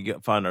could probably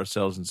find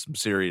ourselves in some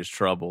serious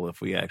trouble if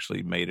we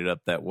actually made it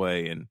up that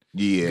way and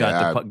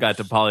got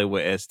to poly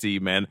with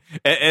ST, man.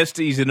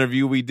 ST's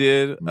interview we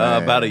did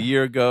about a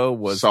year ago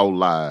was so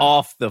live,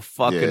 off the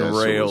fucking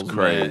rails,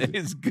 crazy. Man.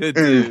 It's good,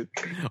 dude.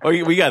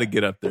 We got to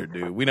get up there,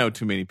 dude. We know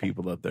too many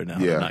people up there now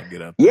to not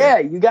get up there. Yeah,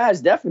 you guys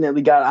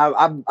definitely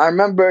got. I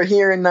remember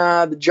hearing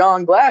the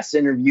John Glass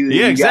interview that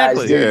you guys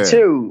did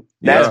too.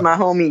 That's my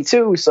homie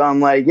too. So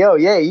I'm like, yo,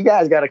 you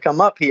guys got to come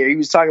up here. He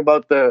was talking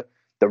about the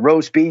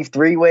roast beef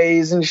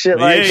 3-ways and shit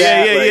like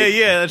that.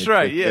 Yeah. That's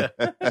right. Yeah.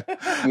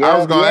 I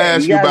was going to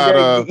ask you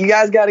about. You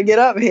guys got to get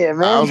up here,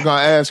 man. I was going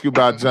to ask you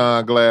about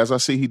John Glass. I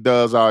see he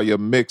does all your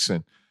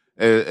mixing.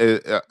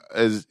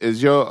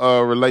 Is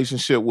your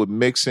relationship with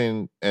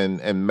mixing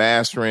and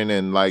mastering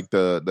and like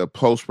the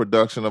post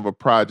production of a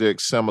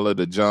project similar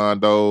to John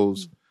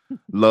Doe's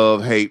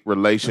love-hate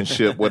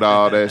relationship with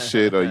all that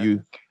shit? Or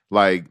you?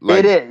 Like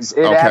it is.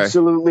 It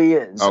absolutely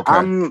is. Okay.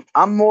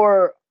 I'm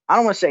more. I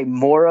don't want to say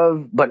more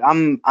of, but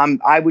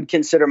I would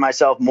consider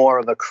myself more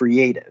of a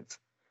creative.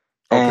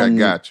 Okay,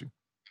 got you.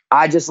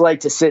 I just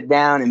like to sit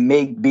down and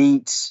make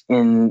beats,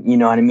 and you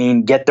know what I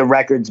mean. Get the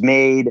records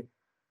made,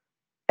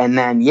 and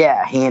then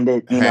hand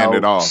it. Hand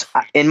it off.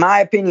 In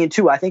my opinion,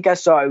 too. I think I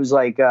saw it was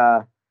like.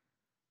 I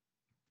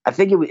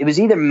think it was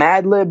either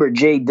Madlib or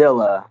Jay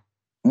Dilla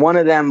one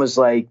of them was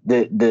like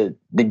the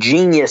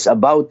genius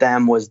about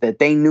them was that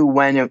they knew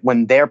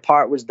when their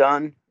part was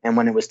done and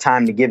when it was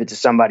time to give it to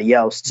somebody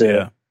else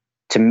to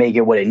make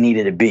it what it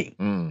needed to be.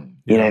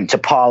 You know, to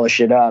polish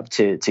it up,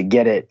 to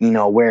get it, you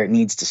know, where it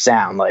needs to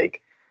sound.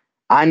 Like,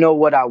 I know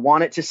what I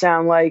want it to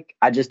sound like.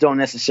 I just don't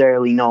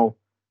necessarily know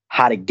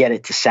how to get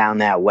it to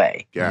sound that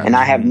way. And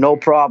I have no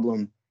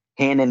problem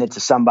handing it to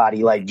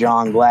somebody like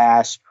John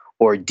Glass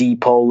or D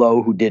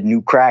Polo, who did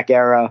New Crack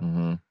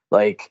Era.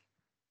 Like,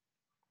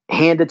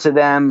 hand it to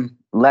them,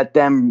 let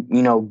them,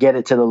 you know, get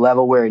it to the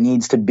level where it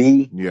needs to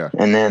be.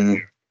 And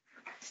then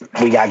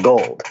we got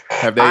gold.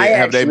 Have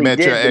they met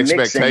your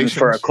expectations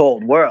for A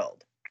Cold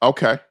World?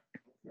 Okay.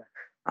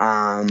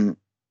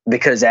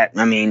 Because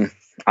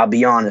I'll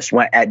be honest,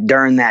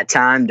 during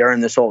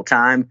this whole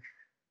time,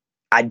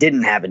 I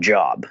didn't have a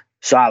job.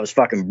 So I was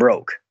fucking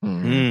broke.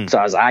 So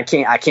I was like,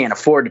 I can't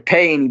afford to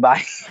pay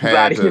anybody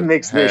to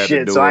mix this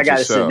shit. So I got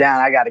to sit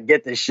down. I got to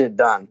get this shit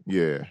done.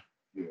 Yeah.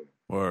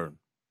 Word.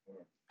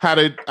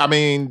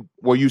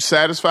 Were you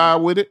satisfied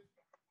with it?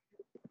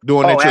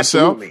 Doing it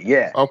yourself? Absolutely,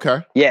 yeah. Okay.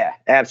 Yeah,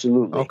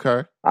 absolutely.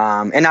 Okay.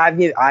 And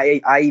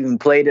I even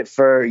played it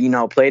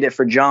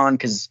for John,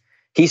 because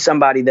he's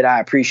somebody that I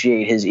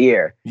appreciate his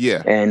ear.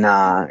 Yeah.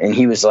 And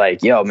he was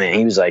like, yo, man,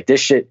 he was like, this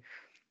shit.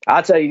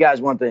 I'll tell you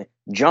guys one thing.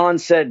 John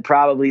said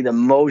probably the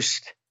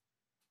most,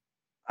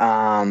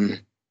 I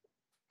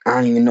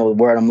don't even know the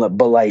word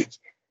but like,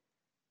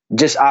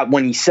 just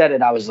when he said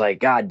it, I was like,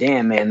 God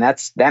damn, man,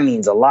 that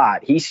means a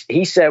lot. He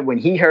said when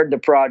he heard the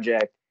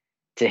project,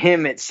 to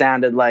him it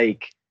sounded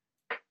like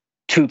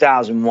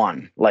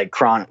 2001, like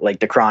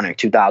the Chronic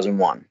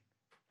 2001.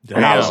 Damn.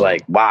 And I was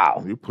like,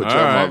 wow. You put your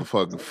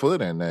motherfucking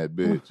foot in that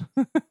bitch.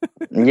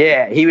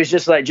 Yeah, he was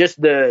just like,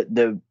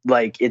 the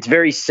like, it's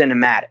very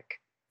cinematic.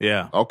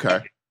 Yeah. Okay.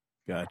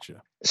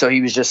 Gotcha. So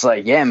he was just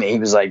like, yeah, man. He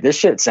was like, this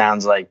shit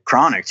sounds like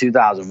Chronic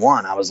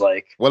 2001. I was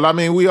like, well, I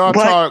mean, we are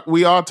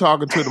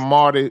talking to the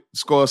Marty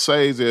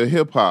Scorsese of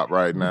hip hop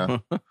right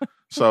now.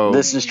 So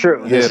this is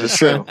true. Yeah,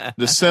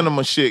 the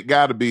cinema shit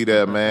got to be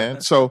there,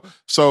 man. So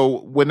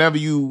whenever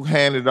you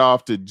hand it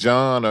off to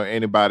John or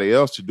anybody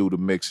else to do the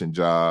mixing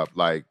job,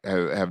 like,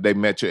 have they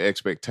met your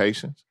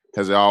expectations?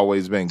 Has it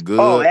always been good?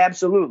 Oh,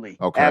 absolutely.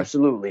 Okay,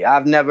 absolutely.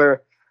 I've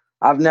never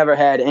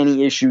had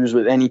any issues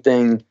with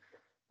anything.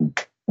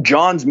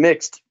 John's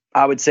mixed,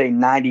 I would say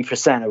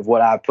 90% of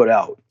what I put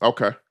out.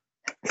 Okay.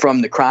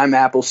 From the Crime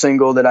Apple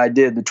single that I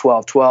did, the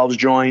 1212s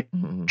joint,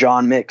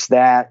 John mixed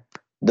that.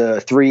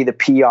 The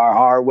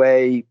PRR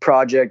Way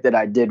project that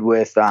I did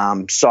with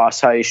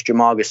Sauce Heist,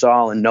 Jamal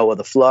Gasol, and Noah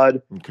the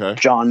Flood. Okay.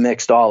 John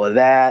mixed all of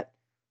that.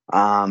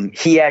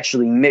 He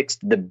actually mixed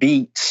the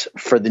beats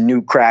for the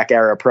New Crack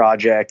Era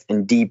project,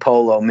 and D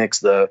Polo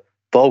mixed the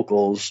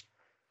vocals.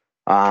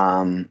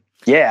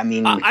 Yeah, I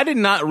mean, I did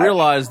not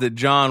realize that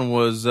John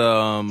was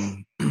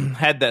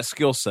had that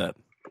skill set.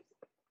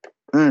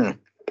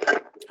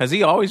 Has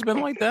he always been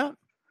like that?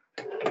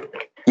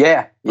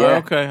 Yeah. Oh,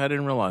 okay, I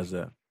didn't realize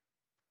that.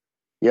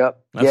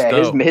 Yep. That's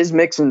dope. His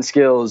mixing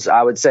skills,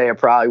 I would say, are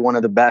probably one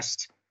of the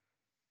best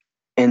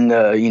in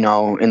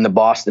the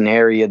Boston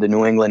area, the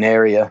New England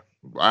area.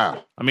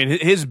 Wow. I mean,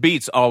 his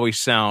beats always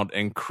sound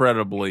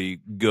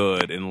incredibly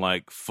good and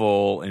like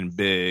full and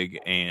big,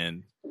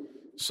 and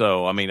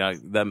so I mean,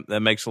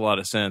 that makes a lot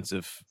of sense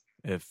if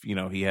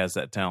he has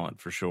that talent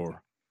for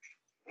sure.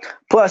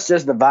 Plus,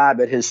 just the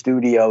vibe at his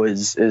studio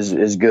is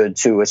good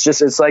too.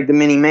 It's like the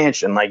mini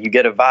mansion. Like, you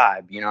get a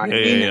vibe. You know what I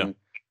mean? Yeah.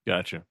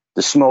 Gotcha.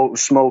 The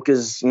smoke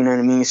is, you know what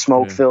I mean?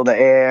 Smoke fill the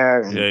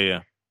air. And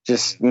yeah.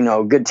 Just,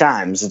 good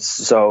times.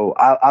 So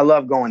I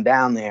love going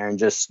down there and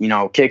just,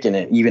 kicking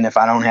it. Even if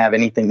I don't have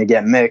anything to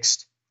get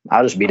mixed,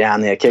 I'll just be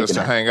down there kicking it. Just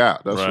to hang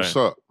out. That's what's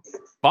up.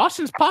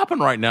 Boston's popping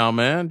right now,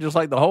 man. Just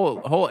like the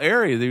whole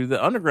area.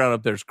 The underground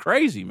up there is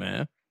crazy,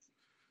 man.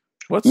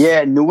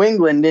 New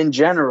England in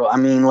general. I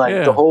mean,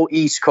 the whole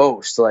East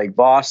Coast, like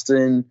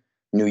Boston,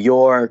 New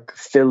York,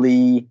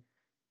 Philly,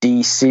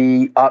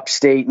 DC,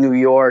 upstate New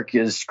York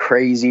is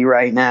crazy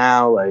right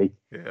now. Like,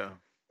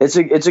 it's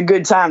a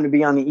good time to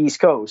be on the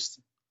East Coast.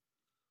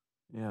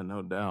 Yeah,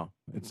 no doubt.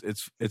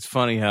 It's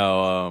funny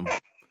how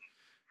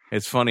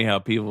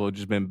people have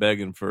just been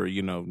begging for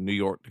New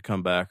York to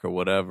come back or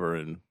whatever,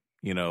 and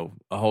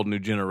a whole new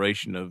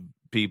generation of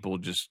people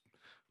just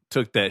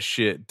took that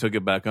shit, took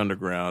it back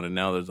underground, and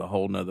now there's a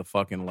whole nother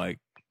fucking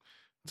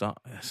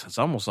it's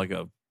almost like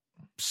a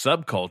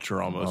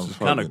subculture almost. It's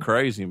kind of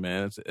crazy,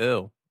 man. It's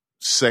ill.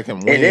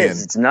 Second win. It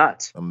is. It's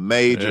nuts. A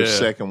major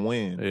second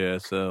win. Yeah,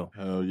 so.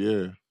 Hell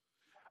yeah.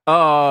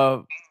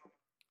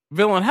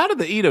 Villain, how did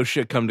the Ito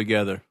shit come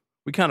together?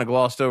 We kind of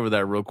glossed over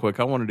that real quick.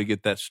 I wanted to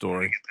get that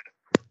story.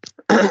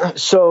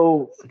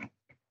 So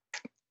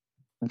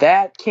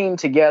that came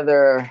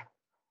together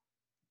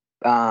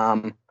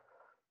right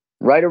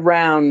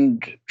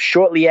around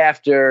shortly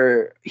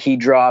after he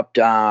dropped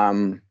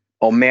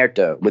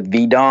Omerta with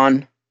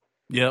V-Don.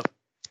 Yep.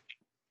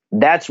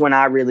 That's when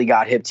I really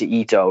got hip to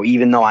Ito,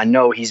 even though I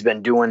know he's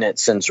been doing it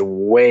since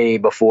way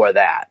before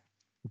that.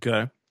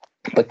 Okay.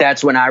 But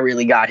that's when I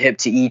really got hip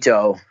to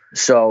Ito.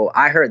 So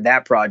I heard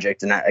that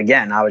project, and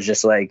I was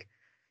just like,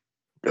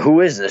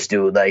 who is this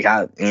dude? Like,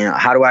 how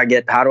do I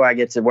get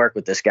to work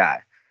with this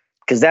guy?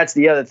 Because that's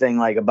the other thing,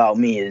 like, about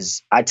me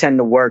is I tend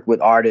to work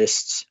with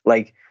artists.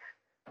 Like,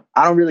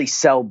 I don't really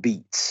sell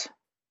beats.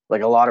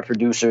 Like a lot of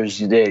producers,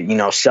 they,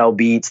 sell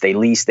beats, they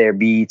lease their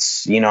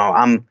beats.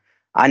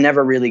 I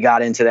never really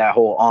got into that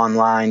whole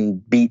online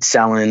beat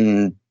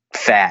selling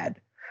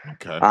fad.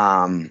 Okay.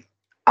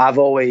 I've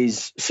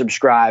always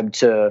subscribed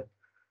to,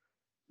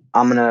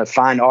 I'm going to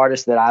find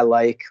artists that I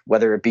like,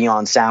 whether it be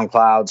on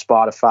SoundCloud,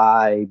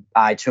 Spotify,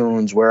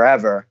 iTunes,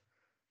 wherever,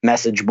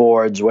 message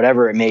boards,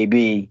 whatever it may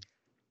be.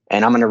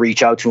 And I'm going to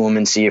reach out to them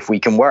and see if we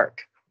can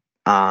work.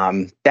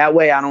 That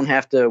way I don't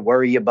have to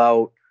worry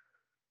about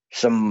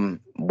some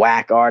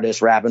whack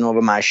artist rapping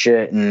over my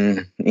shit.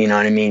 And you know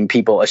what I mean?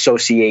 People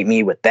associate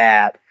me with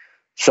that.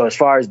 So as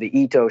far as the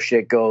Ito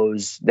shit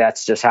goes,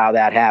 that's just how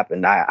that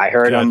happened. I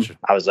heard him.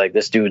 I was like,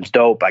 this dude's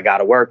dope. I got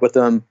to work with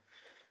him.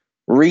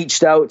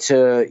 Reached out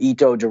to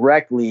Ito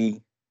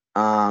directly,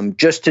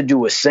 just to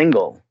do a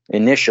single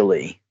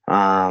initially.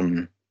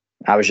 I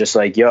was just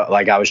like, yo,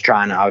 like I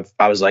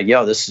was like,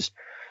 yo, this is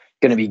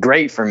going to be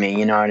great for me.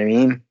 You know what I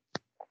mean?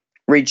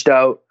 Reached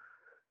out.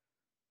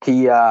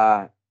 He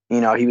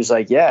was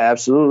like, yeah,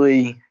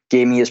 absolutely.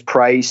 Gave me his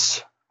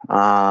price,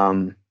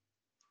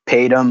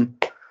 paid him,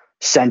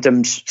 sent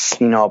him,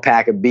 a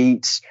pack of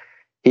beats.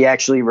 He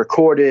actually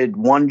recorded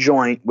one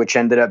joint, which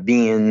ended up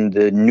being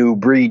the New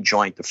Breed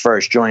joint, the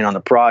first joint on the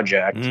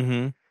project.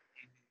 Mm-hmm.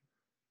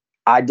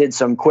 I did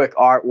some quick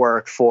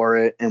artwork for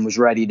it and was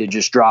ready to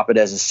just drop it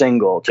as a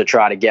single to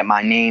try to get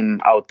my name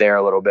out there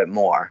a little bit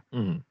more.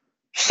 Mm-hmm.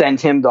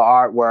 Sent him the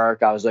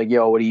artwork. I was like,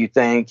 yo, what do you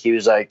think? He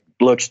was like,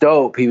 looks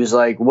dope. He was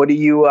like, what are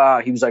you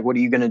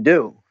going to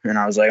do? And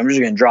I was like, I'm just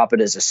going to drop it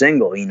as a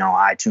single,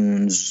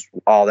 iTunes,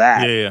 all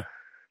that. Yeah.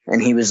 And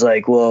he was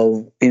like,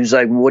 what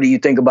do you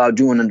think about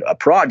doing a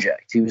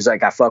project? He was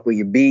like, I fuck with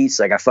your beats.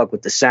 Like, I fuck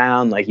with the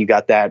sound. Like, you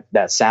got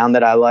that sound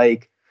that I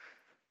like.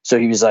 So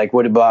he was like,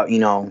 what about,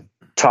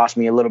 toss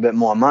me a little bit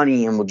more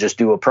money and we'll just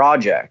do a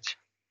project.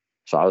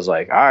 So I was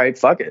like, all right,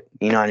 fuck it.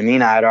 You know what I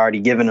mean? I had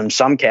already given him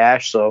some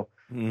cash. So,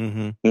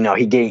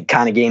 he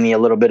kind of gave me a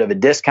little bit of a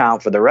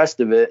discount for the rest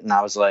of it. And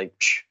I was like,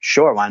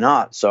 sure, why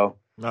not? So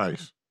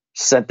nice.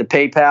 Sent the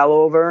PayPal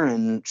over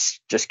and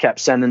just kept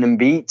sending him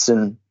beats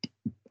and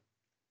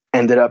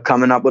ended up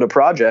coming up with a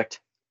project.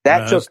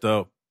 That took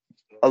dope.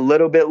 A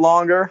little bit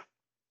longer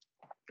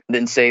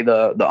than, say,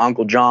 the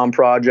Uncle John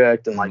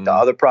project and like the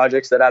other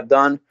projects that I've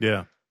done.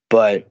 Yeah.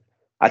 But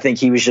I think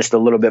he was just a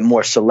little bit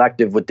more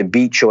selective with the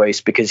beat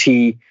choice because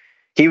he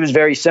was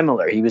very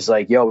similar. He was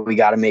like, yo, we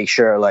got to make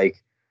sure,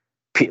 like,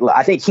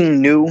 I think he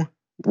knew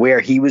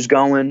where he was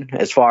going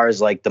as far as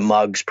like the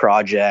Muggs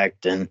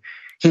project, and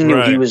he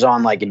knew he was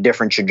on like a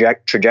different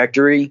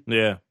trajectory.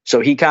 Yeah. So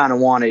he kind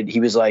of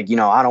he was like,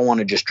 I don't want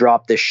to just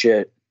drop this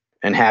shit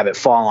and have it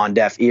fall on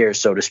deaf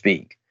ears, so to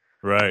speak.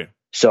 Right.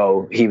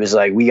 So he was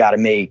like, we got to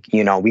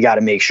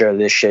make sure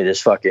this shit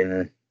is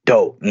fucking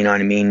dope. You know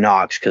what I mean?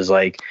 Knox. Cause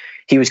like,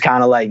 he was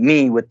kind of like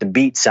me with the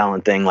beat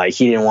selling thing. Like,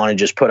 he didn't want to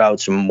just put out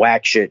some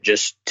whack shit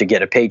just to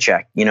get a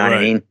paycheck. You know what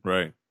I mean?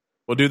 Right.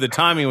 Well, dude, the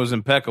timing was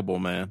impeccable,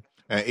 man.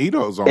 And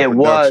Ito's on it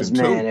was,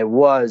 too. Man. It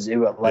was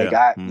like,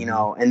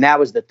 and that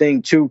was the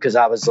thing too. Cause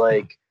I was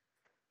like,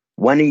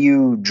 when are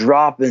you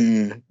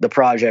dropping the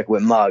project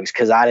with Muggs?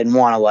 Cause I didn't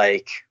want to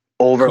like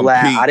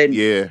overlap.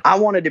 I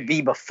wanted to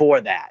be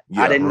before that.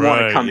 I didn't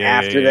want to come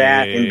after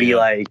that and be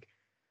like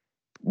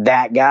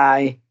that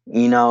guy,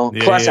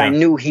 Plus I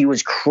knew he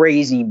was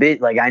crazy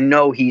like, I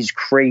know he's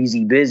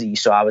crazy busy.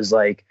 So I was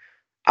like,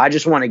 I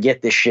just want to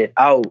get this shit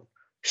out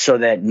so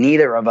that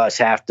neither of us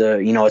have to,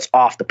 it's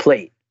off the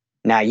plate.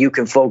 Now you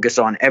can focus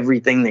on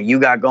everything that you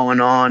got going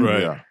on.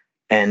 Right.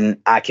 And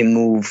I can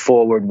move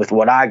forward with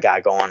what I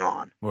got going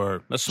on.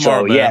 Word. That's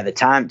smart, so, man. Yeah, the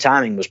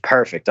timing was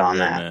perfect on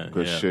that. Man.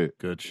 Good shit.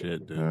 Good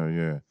shit, dude.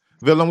 Yeah.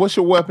 Villain, what's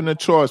your weapon of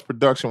choice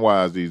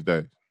production-wise these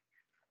days?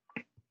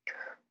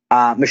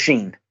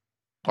 Machine.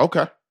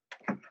 Okay.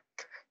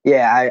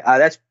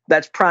 Yeah,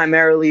 that's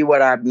primarily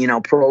what I,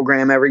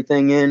 program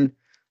everything in.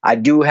 I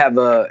do have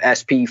a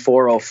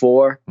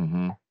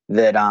SP404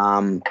 that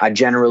I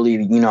generally,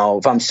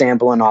 if I'm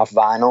sampling off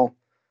vinyl,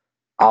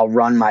 I'll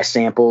run my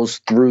samples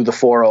through the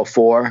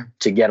 404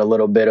 to get a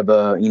little bit of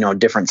a,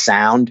 different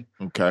sound.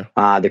 Okay.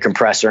 The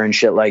compressor and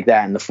shit like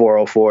that. And the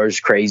 404 is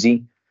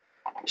crazy.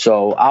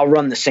 So I'll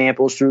run the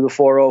samples through the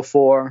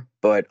 404,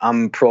 but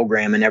I'm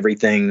programming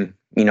everything,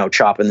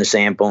 chopping the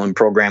sample and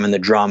programming the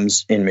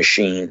drums in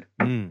Machine.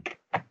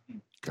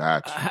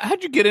 Gotcha.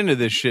 How'd you get into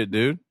this shit,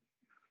 dude?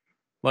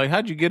 Like,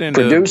 how'd you get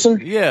into producing?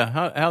 Yeah.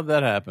 How'd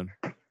that happen?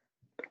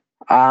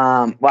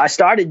 Well, I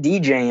started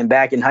DJing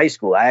back in high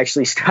school. I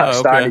actually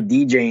started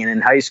DJing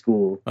in high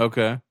school.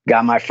 Okay.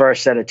 Got my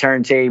first set of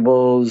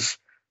turntables.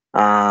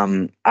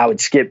 I would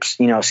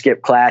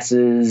skip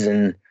classes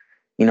and,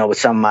 with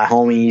some of my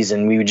homies,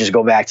 and we would just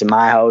go back to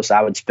my house.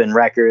 I would spin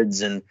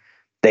records and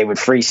they would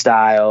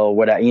freestyle,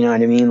 you know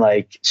what I mean?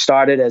 Like,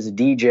 started as a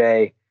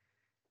DJ,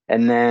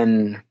 and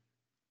then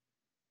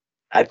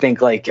I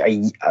think like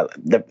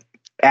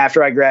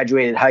after I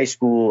graduated high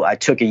school, I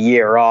took a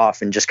year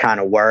off and just kind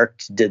of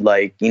worked, did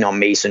like, you know,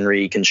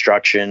 masonry,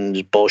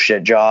 construction,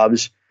 bullshit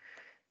jobs.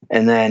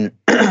 And then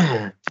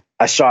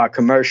I saw a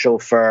commercial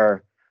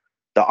for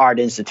the Art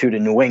Institute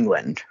of New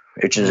England,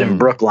 which is in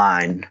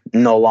Brookline.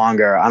 No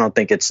longer, I don't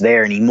think it's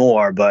there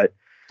anymore, but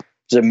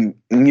it's a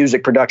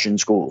music production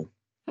school.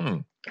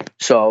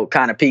 So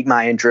kind of piqued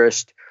my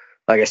interest.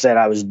 Like I said,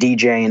 I was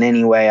DJing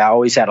anyway. I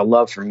always had a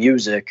love for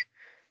music.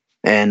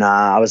 And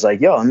I was like,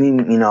 yo, I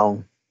mean, you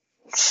know,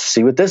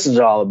 see what this is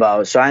all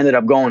about. So I ended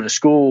up going to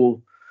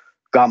school,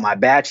 got my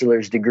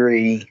bachelor's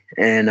degree.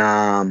 And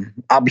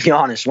I'll be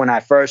honest, when I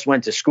first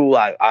went to school,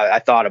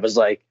 I thought it was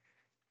like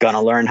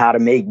gonna learn how to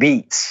make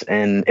beats.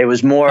 And it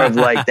was more of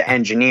like the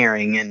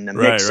engineering and the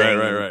mixing,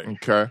 right.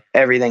 Okay,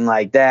 everything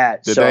like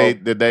that.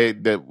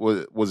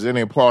 Was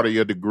any part of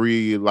your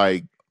degree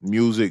like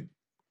music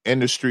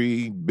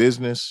industry,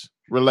 business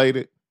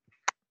related?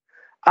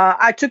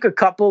 I took a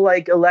couple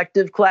like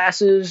elective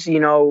classes, you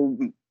know,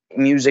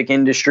 music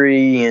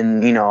industry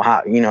and, you know,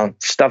 how, you know,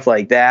 stuff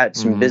like that,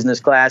 some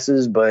business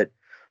classes, but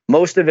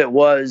most of it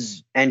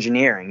was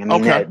engineering. I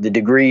mean, the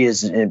degree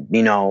is,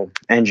 you know,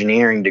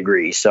 engineering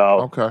degree.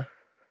 So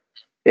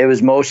it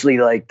was mostly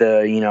like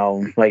the, you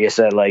know, like I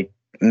said, like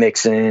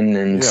mixing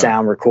and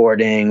sound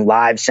recording,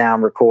 live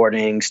sound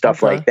recording,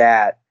 stuff like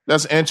that.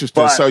 That's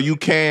interesting. But, so you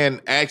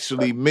can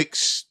actually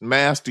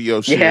master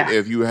your shit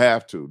if you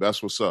have to.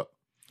 That's what's up.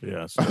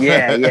 Yes.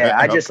 Yeah.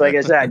 I just, like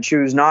I said, I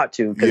choose not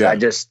to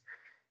because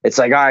it's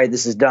like, all right,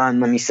 this is done.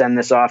 Let me send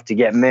this off to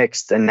get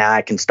mixed. And now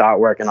I can start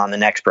working on the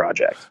next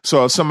project.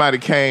 So if somebody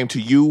came to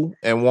you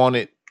and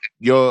wanted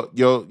your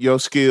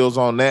skills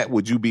on that,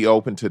 would you be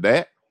open to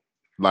that?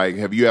 Like,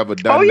 have you ever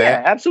done that? Oh,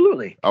 yeah,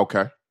 absolutely.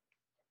 Okay.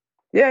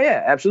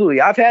 Yeah, absolutely.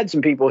 I've had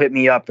some people hit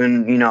me up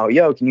and, you know,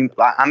 yo, can you,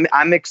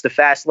 I mixed the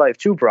Fast Life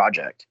 2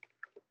 project.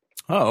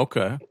 Oh,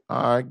 okay.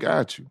 I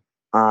got you.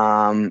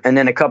 And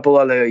then a couple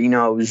other, you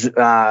know,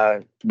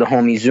 the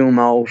homie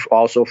Zumo,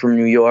 also from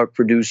New York,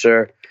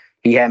 producer.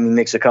 He had me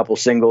mix a couple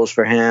singles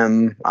for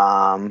him.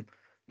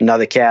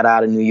 Another cat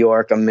out of New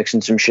York I'm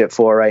mixing some shit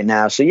for right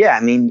now. So, yeah, I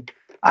mean,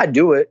 I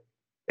do it.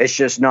 It's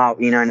just not,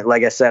 you know,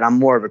 like I said, I'm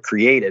more of a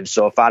creative.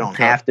 So if I don't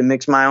have to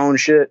mix my own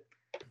shit,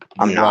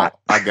 I'm not.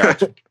 I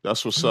got you.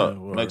 That's what's up.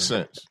 Makes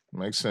sense.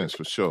 Makes sense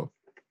for sure.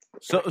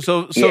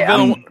 So,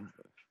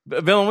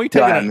 Villain, we've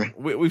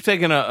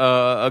taken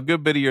a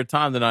good bit of your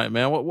time tonight,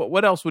 man.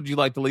 What else would you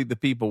like to leave the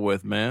people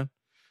with, man?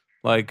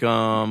 Like,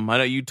 I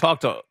know you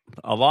talked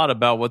a lot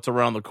about what's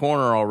around the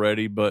corner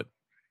already, but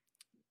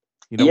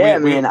you know,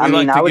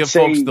 I would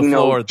say, you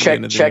know,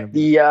 check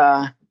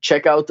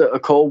out the A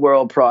Cold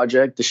World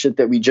project, the shit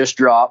that we just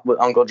dropped with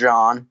Uncle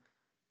John.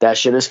 That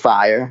shit is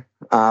fire.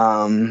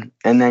 And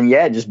then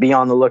just be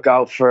on the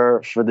lookout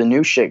for the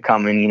new shit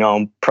coming. You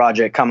know,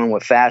 project coming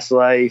with Fast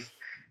Life,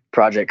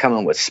 project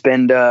coming with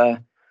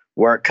Spinda,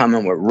 work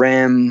coming with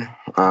Rim.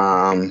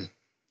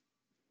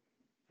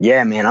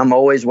 Yeah, man, I'm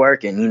always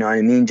working, you know what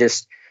I mean?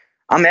 Just,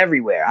 I'm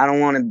everywhere. I don't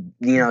want to,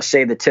 you know,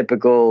 say the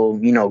typical,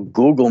 you know,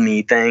 Google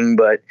me thing,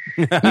 but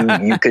you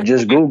could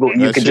just Google,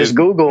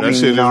 Google me.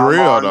 Shit you know, is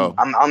real, though.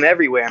 I'm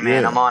everywhere,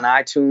 man. I'm on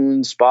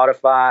iTunes,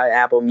 Spotify,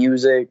 Apple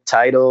Music,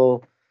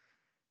 Tidal,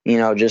 you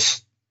know,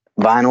 just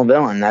Vinyl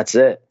Villain. That's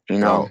it. You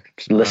know,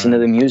 just listen to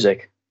the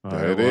music.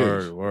 There it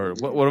is.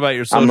 Word. What about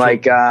your social? I'm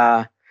like,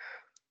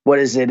 what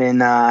is it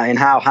in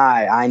How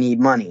High? I Need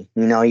Money.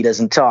 You know, he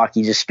doesn't talk.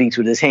 He just speaks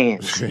with his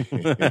hands. And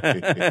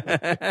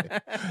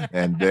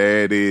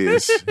there it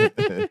is.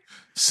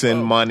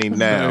 Send money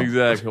now.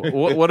 Exactly.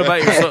 What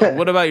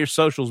about your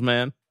socials,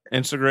 man?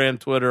 Instagram,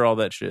 Twitter, all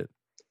that shit.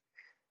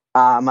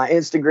 My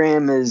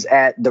Instagram is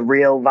at The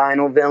Real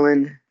Vinyl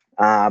Villain.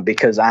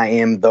 Because I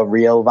am the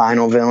real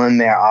Vinyl Villain.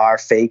 There are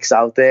fakes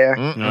out there.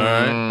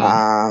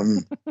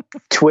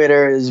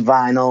 Twitter is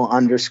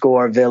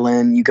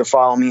Vinyl_Villain. You can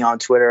follow me on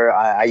Twitter.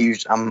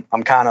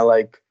 I'm kind of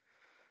like,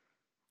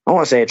 I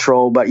want to say a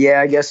troll, but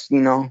yeah, I guess, you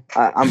know,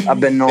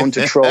 I've been known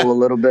to troll a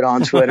little bit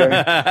on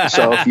Twitter.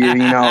 So if you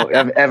know,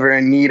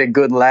 ever need a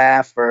good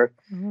laugh or,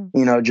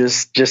 you know,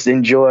 just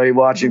enjoy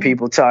watching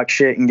people talk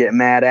shit and get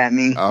mad at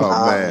me.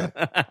 Oh man.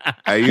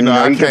 Hey, you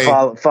know, you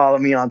can follow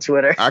me on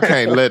Twitter. I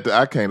can't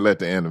let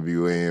the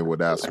interview in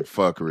without some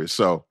fuckery.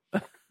 So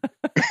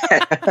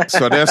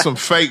there's some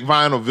fake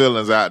Vinyl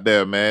Villains out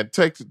there, man.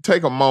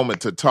 Take a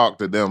moment to talk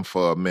to them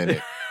for a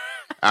minute.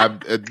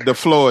 The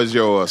floor is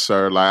yours,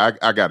 sir. Like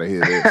I gotta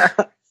hear this.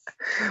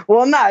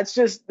 Well, no, it's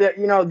just that,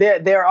 you know,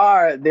 there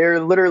are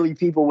literally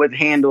people with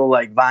handle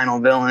like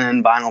Vinyl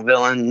Villain, Vinyl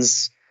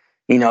Villains,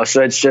 you know.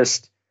 So it's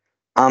just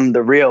I'm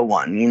the real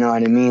one. You know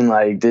what I mean?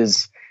 Like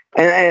there's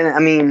and I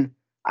mean,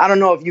 I don't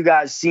know if you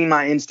guys see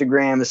my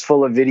Instagram is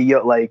full of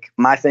video. Like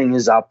my thing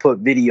is I'll put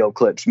video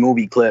clips,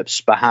 movie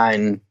clips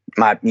behind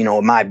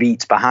my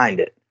beats behind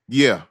it.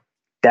 Yeah.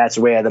 That's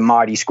where the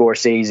Marty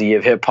Scorsese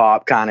of hip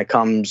hop kind of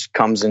comes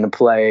into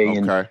play. Okay.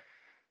 And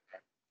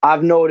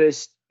I've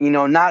noticed, you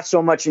know, not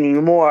so much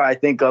anymore. I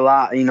think a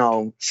lot, you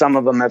know, some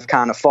of them have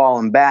kind of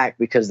fallen back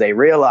because they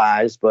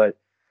realized, but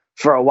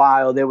for a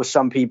while, there was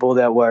some people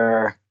that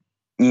were,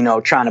 you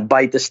know, trying to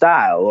bite the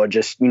style or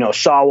just, you know,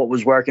 saw what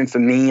was working for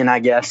me. And I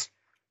guess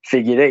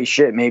figured, hey,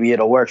 shit, maybe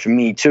it'll work for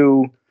me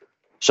too.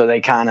 So they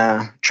kind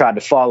of tried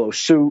to follow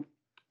suit.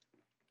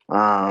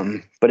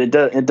 But it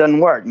doesn't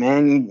work,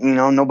 man. You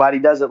know, nobody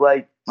does it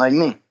like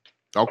me.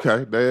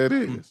 Okay, there it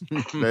is.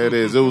 There it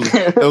is. It was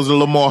a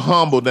little more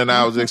humble than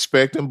I was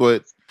expecting,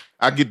 but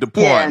I get the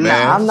point,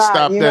 man. I'm not,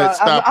 stop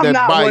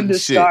that one to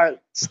shit.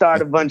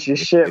 Start a bunch of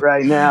shit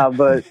right now,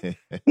 but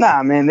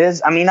nah, man.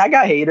 I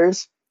got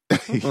haters.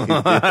 That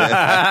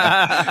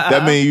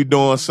means you're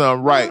doing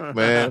something right,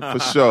 man, for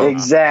sure.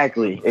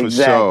 Exactly.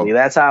 Sure.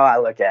 That's how I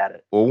look at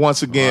it. Well,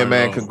 once again,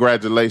 man,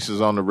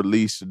 congratulations on the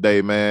release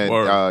today, man.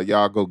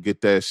 Y'all go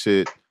get that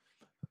shit.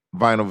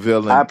 Vinyl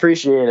Villain. I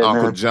appreciate it,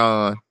 Uncle man.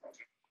 John.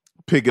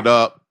 Pick it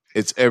up.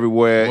 It's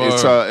everywhere.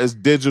 It's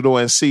digital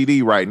and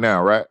CD right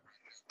now, right?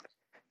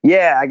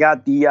 Yeah, I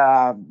got the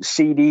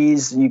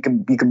CDs. You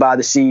can buy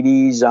the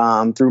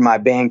CDs through my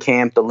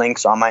Bandcamp. The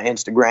link's on my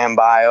Instagram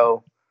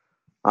bio.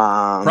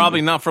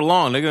 Probably not for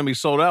long. They're gonna be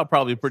sold out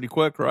probably pretty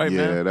quick, right,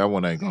 man? Yeah, that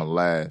one ain't gonna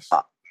last.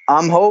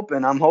 I'm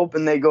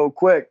hoping they go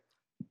quick.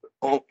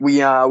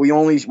 We're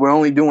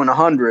only doing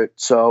 100,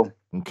 so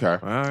okay.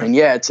 Right. And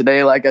yeah,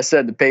 today, like I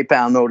said, the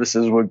PayPal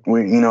notices were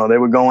they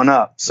were going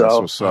up. So that's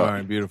what's up. All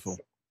right, beautiful.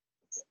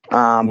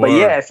 But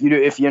yeah,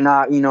 if you're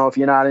not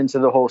into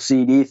the whole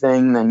CD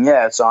thing, then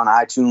yeah, it's on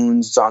iTunes,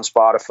 it's on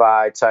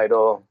Spotify,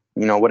 Tidal,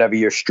 whatever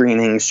your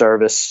streaming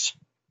service,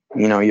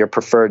 your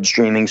preferred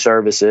streaming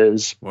service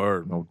is.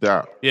 Word, no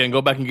doubt. Yeah, and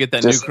go back and get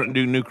that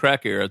new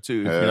crack era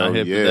too. If you're not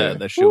hip to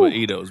that, shit with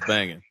Ito's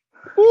banging.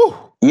 Woo.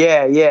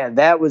 Yeah,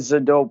 that was a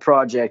dope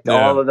project. Yeah.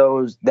 All of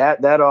those,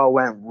 that all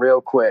went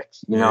real quick,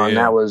 and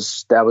that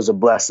was a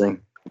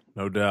blessing.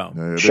 No doubt.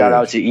 Shout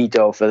out to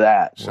Ito for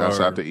that. Shouts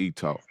out to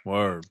Ito.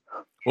 Word.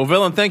 Well,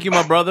 Villain, thank you,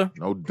 my brother.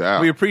 No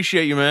doubt. We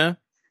appreciate you, man.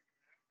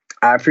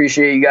 I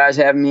appreciate you guys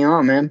having me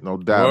on, man. No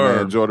doubt, man.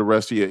 Enjoy the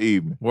rest of your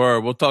evening.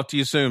 Word. We'll talk to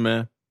you soon,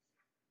 man.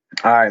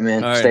 All right,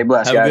 man. All right. Stay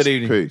blessed, guys. Have a good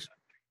evening.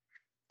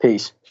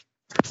 Peace.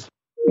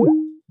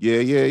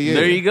 Yeah.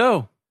 There you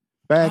go.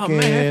 Back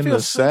in the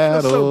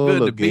saddle so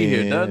good again. To be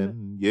here, doesn't it?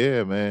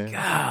 Yeah, man.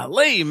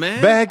 Golly,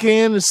 man. Back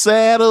in the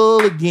saddle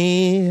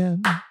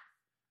again,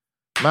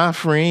 my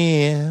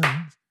friend.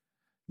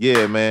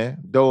 Yeah, man.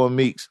 Doe and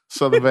Meeks,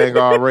 Southern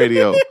Vanguard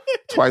Radio.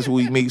 Twice a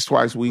week Meeks,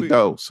 twice a week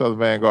Doe. Southern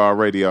Vanguard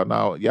Radio.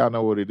 Now, y'all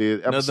know what it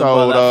is.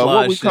 Episode,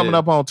 what we coming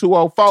up on?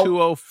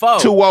 204?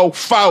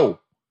 204.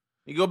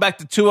 You go back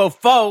to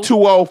 204.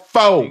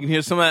 204. You can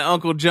hear some of that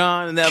Uncle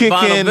John and that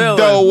Kicking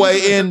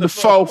doorway in the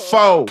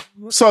 4-4.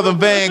 Southern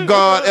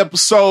Vanguard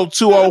episode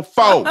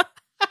 204.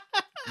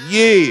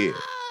 Yeah.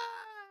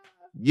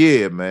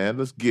 Yeah, man.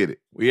 Let's get it.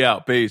 We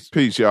out. Peace.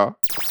 Peace, y'all.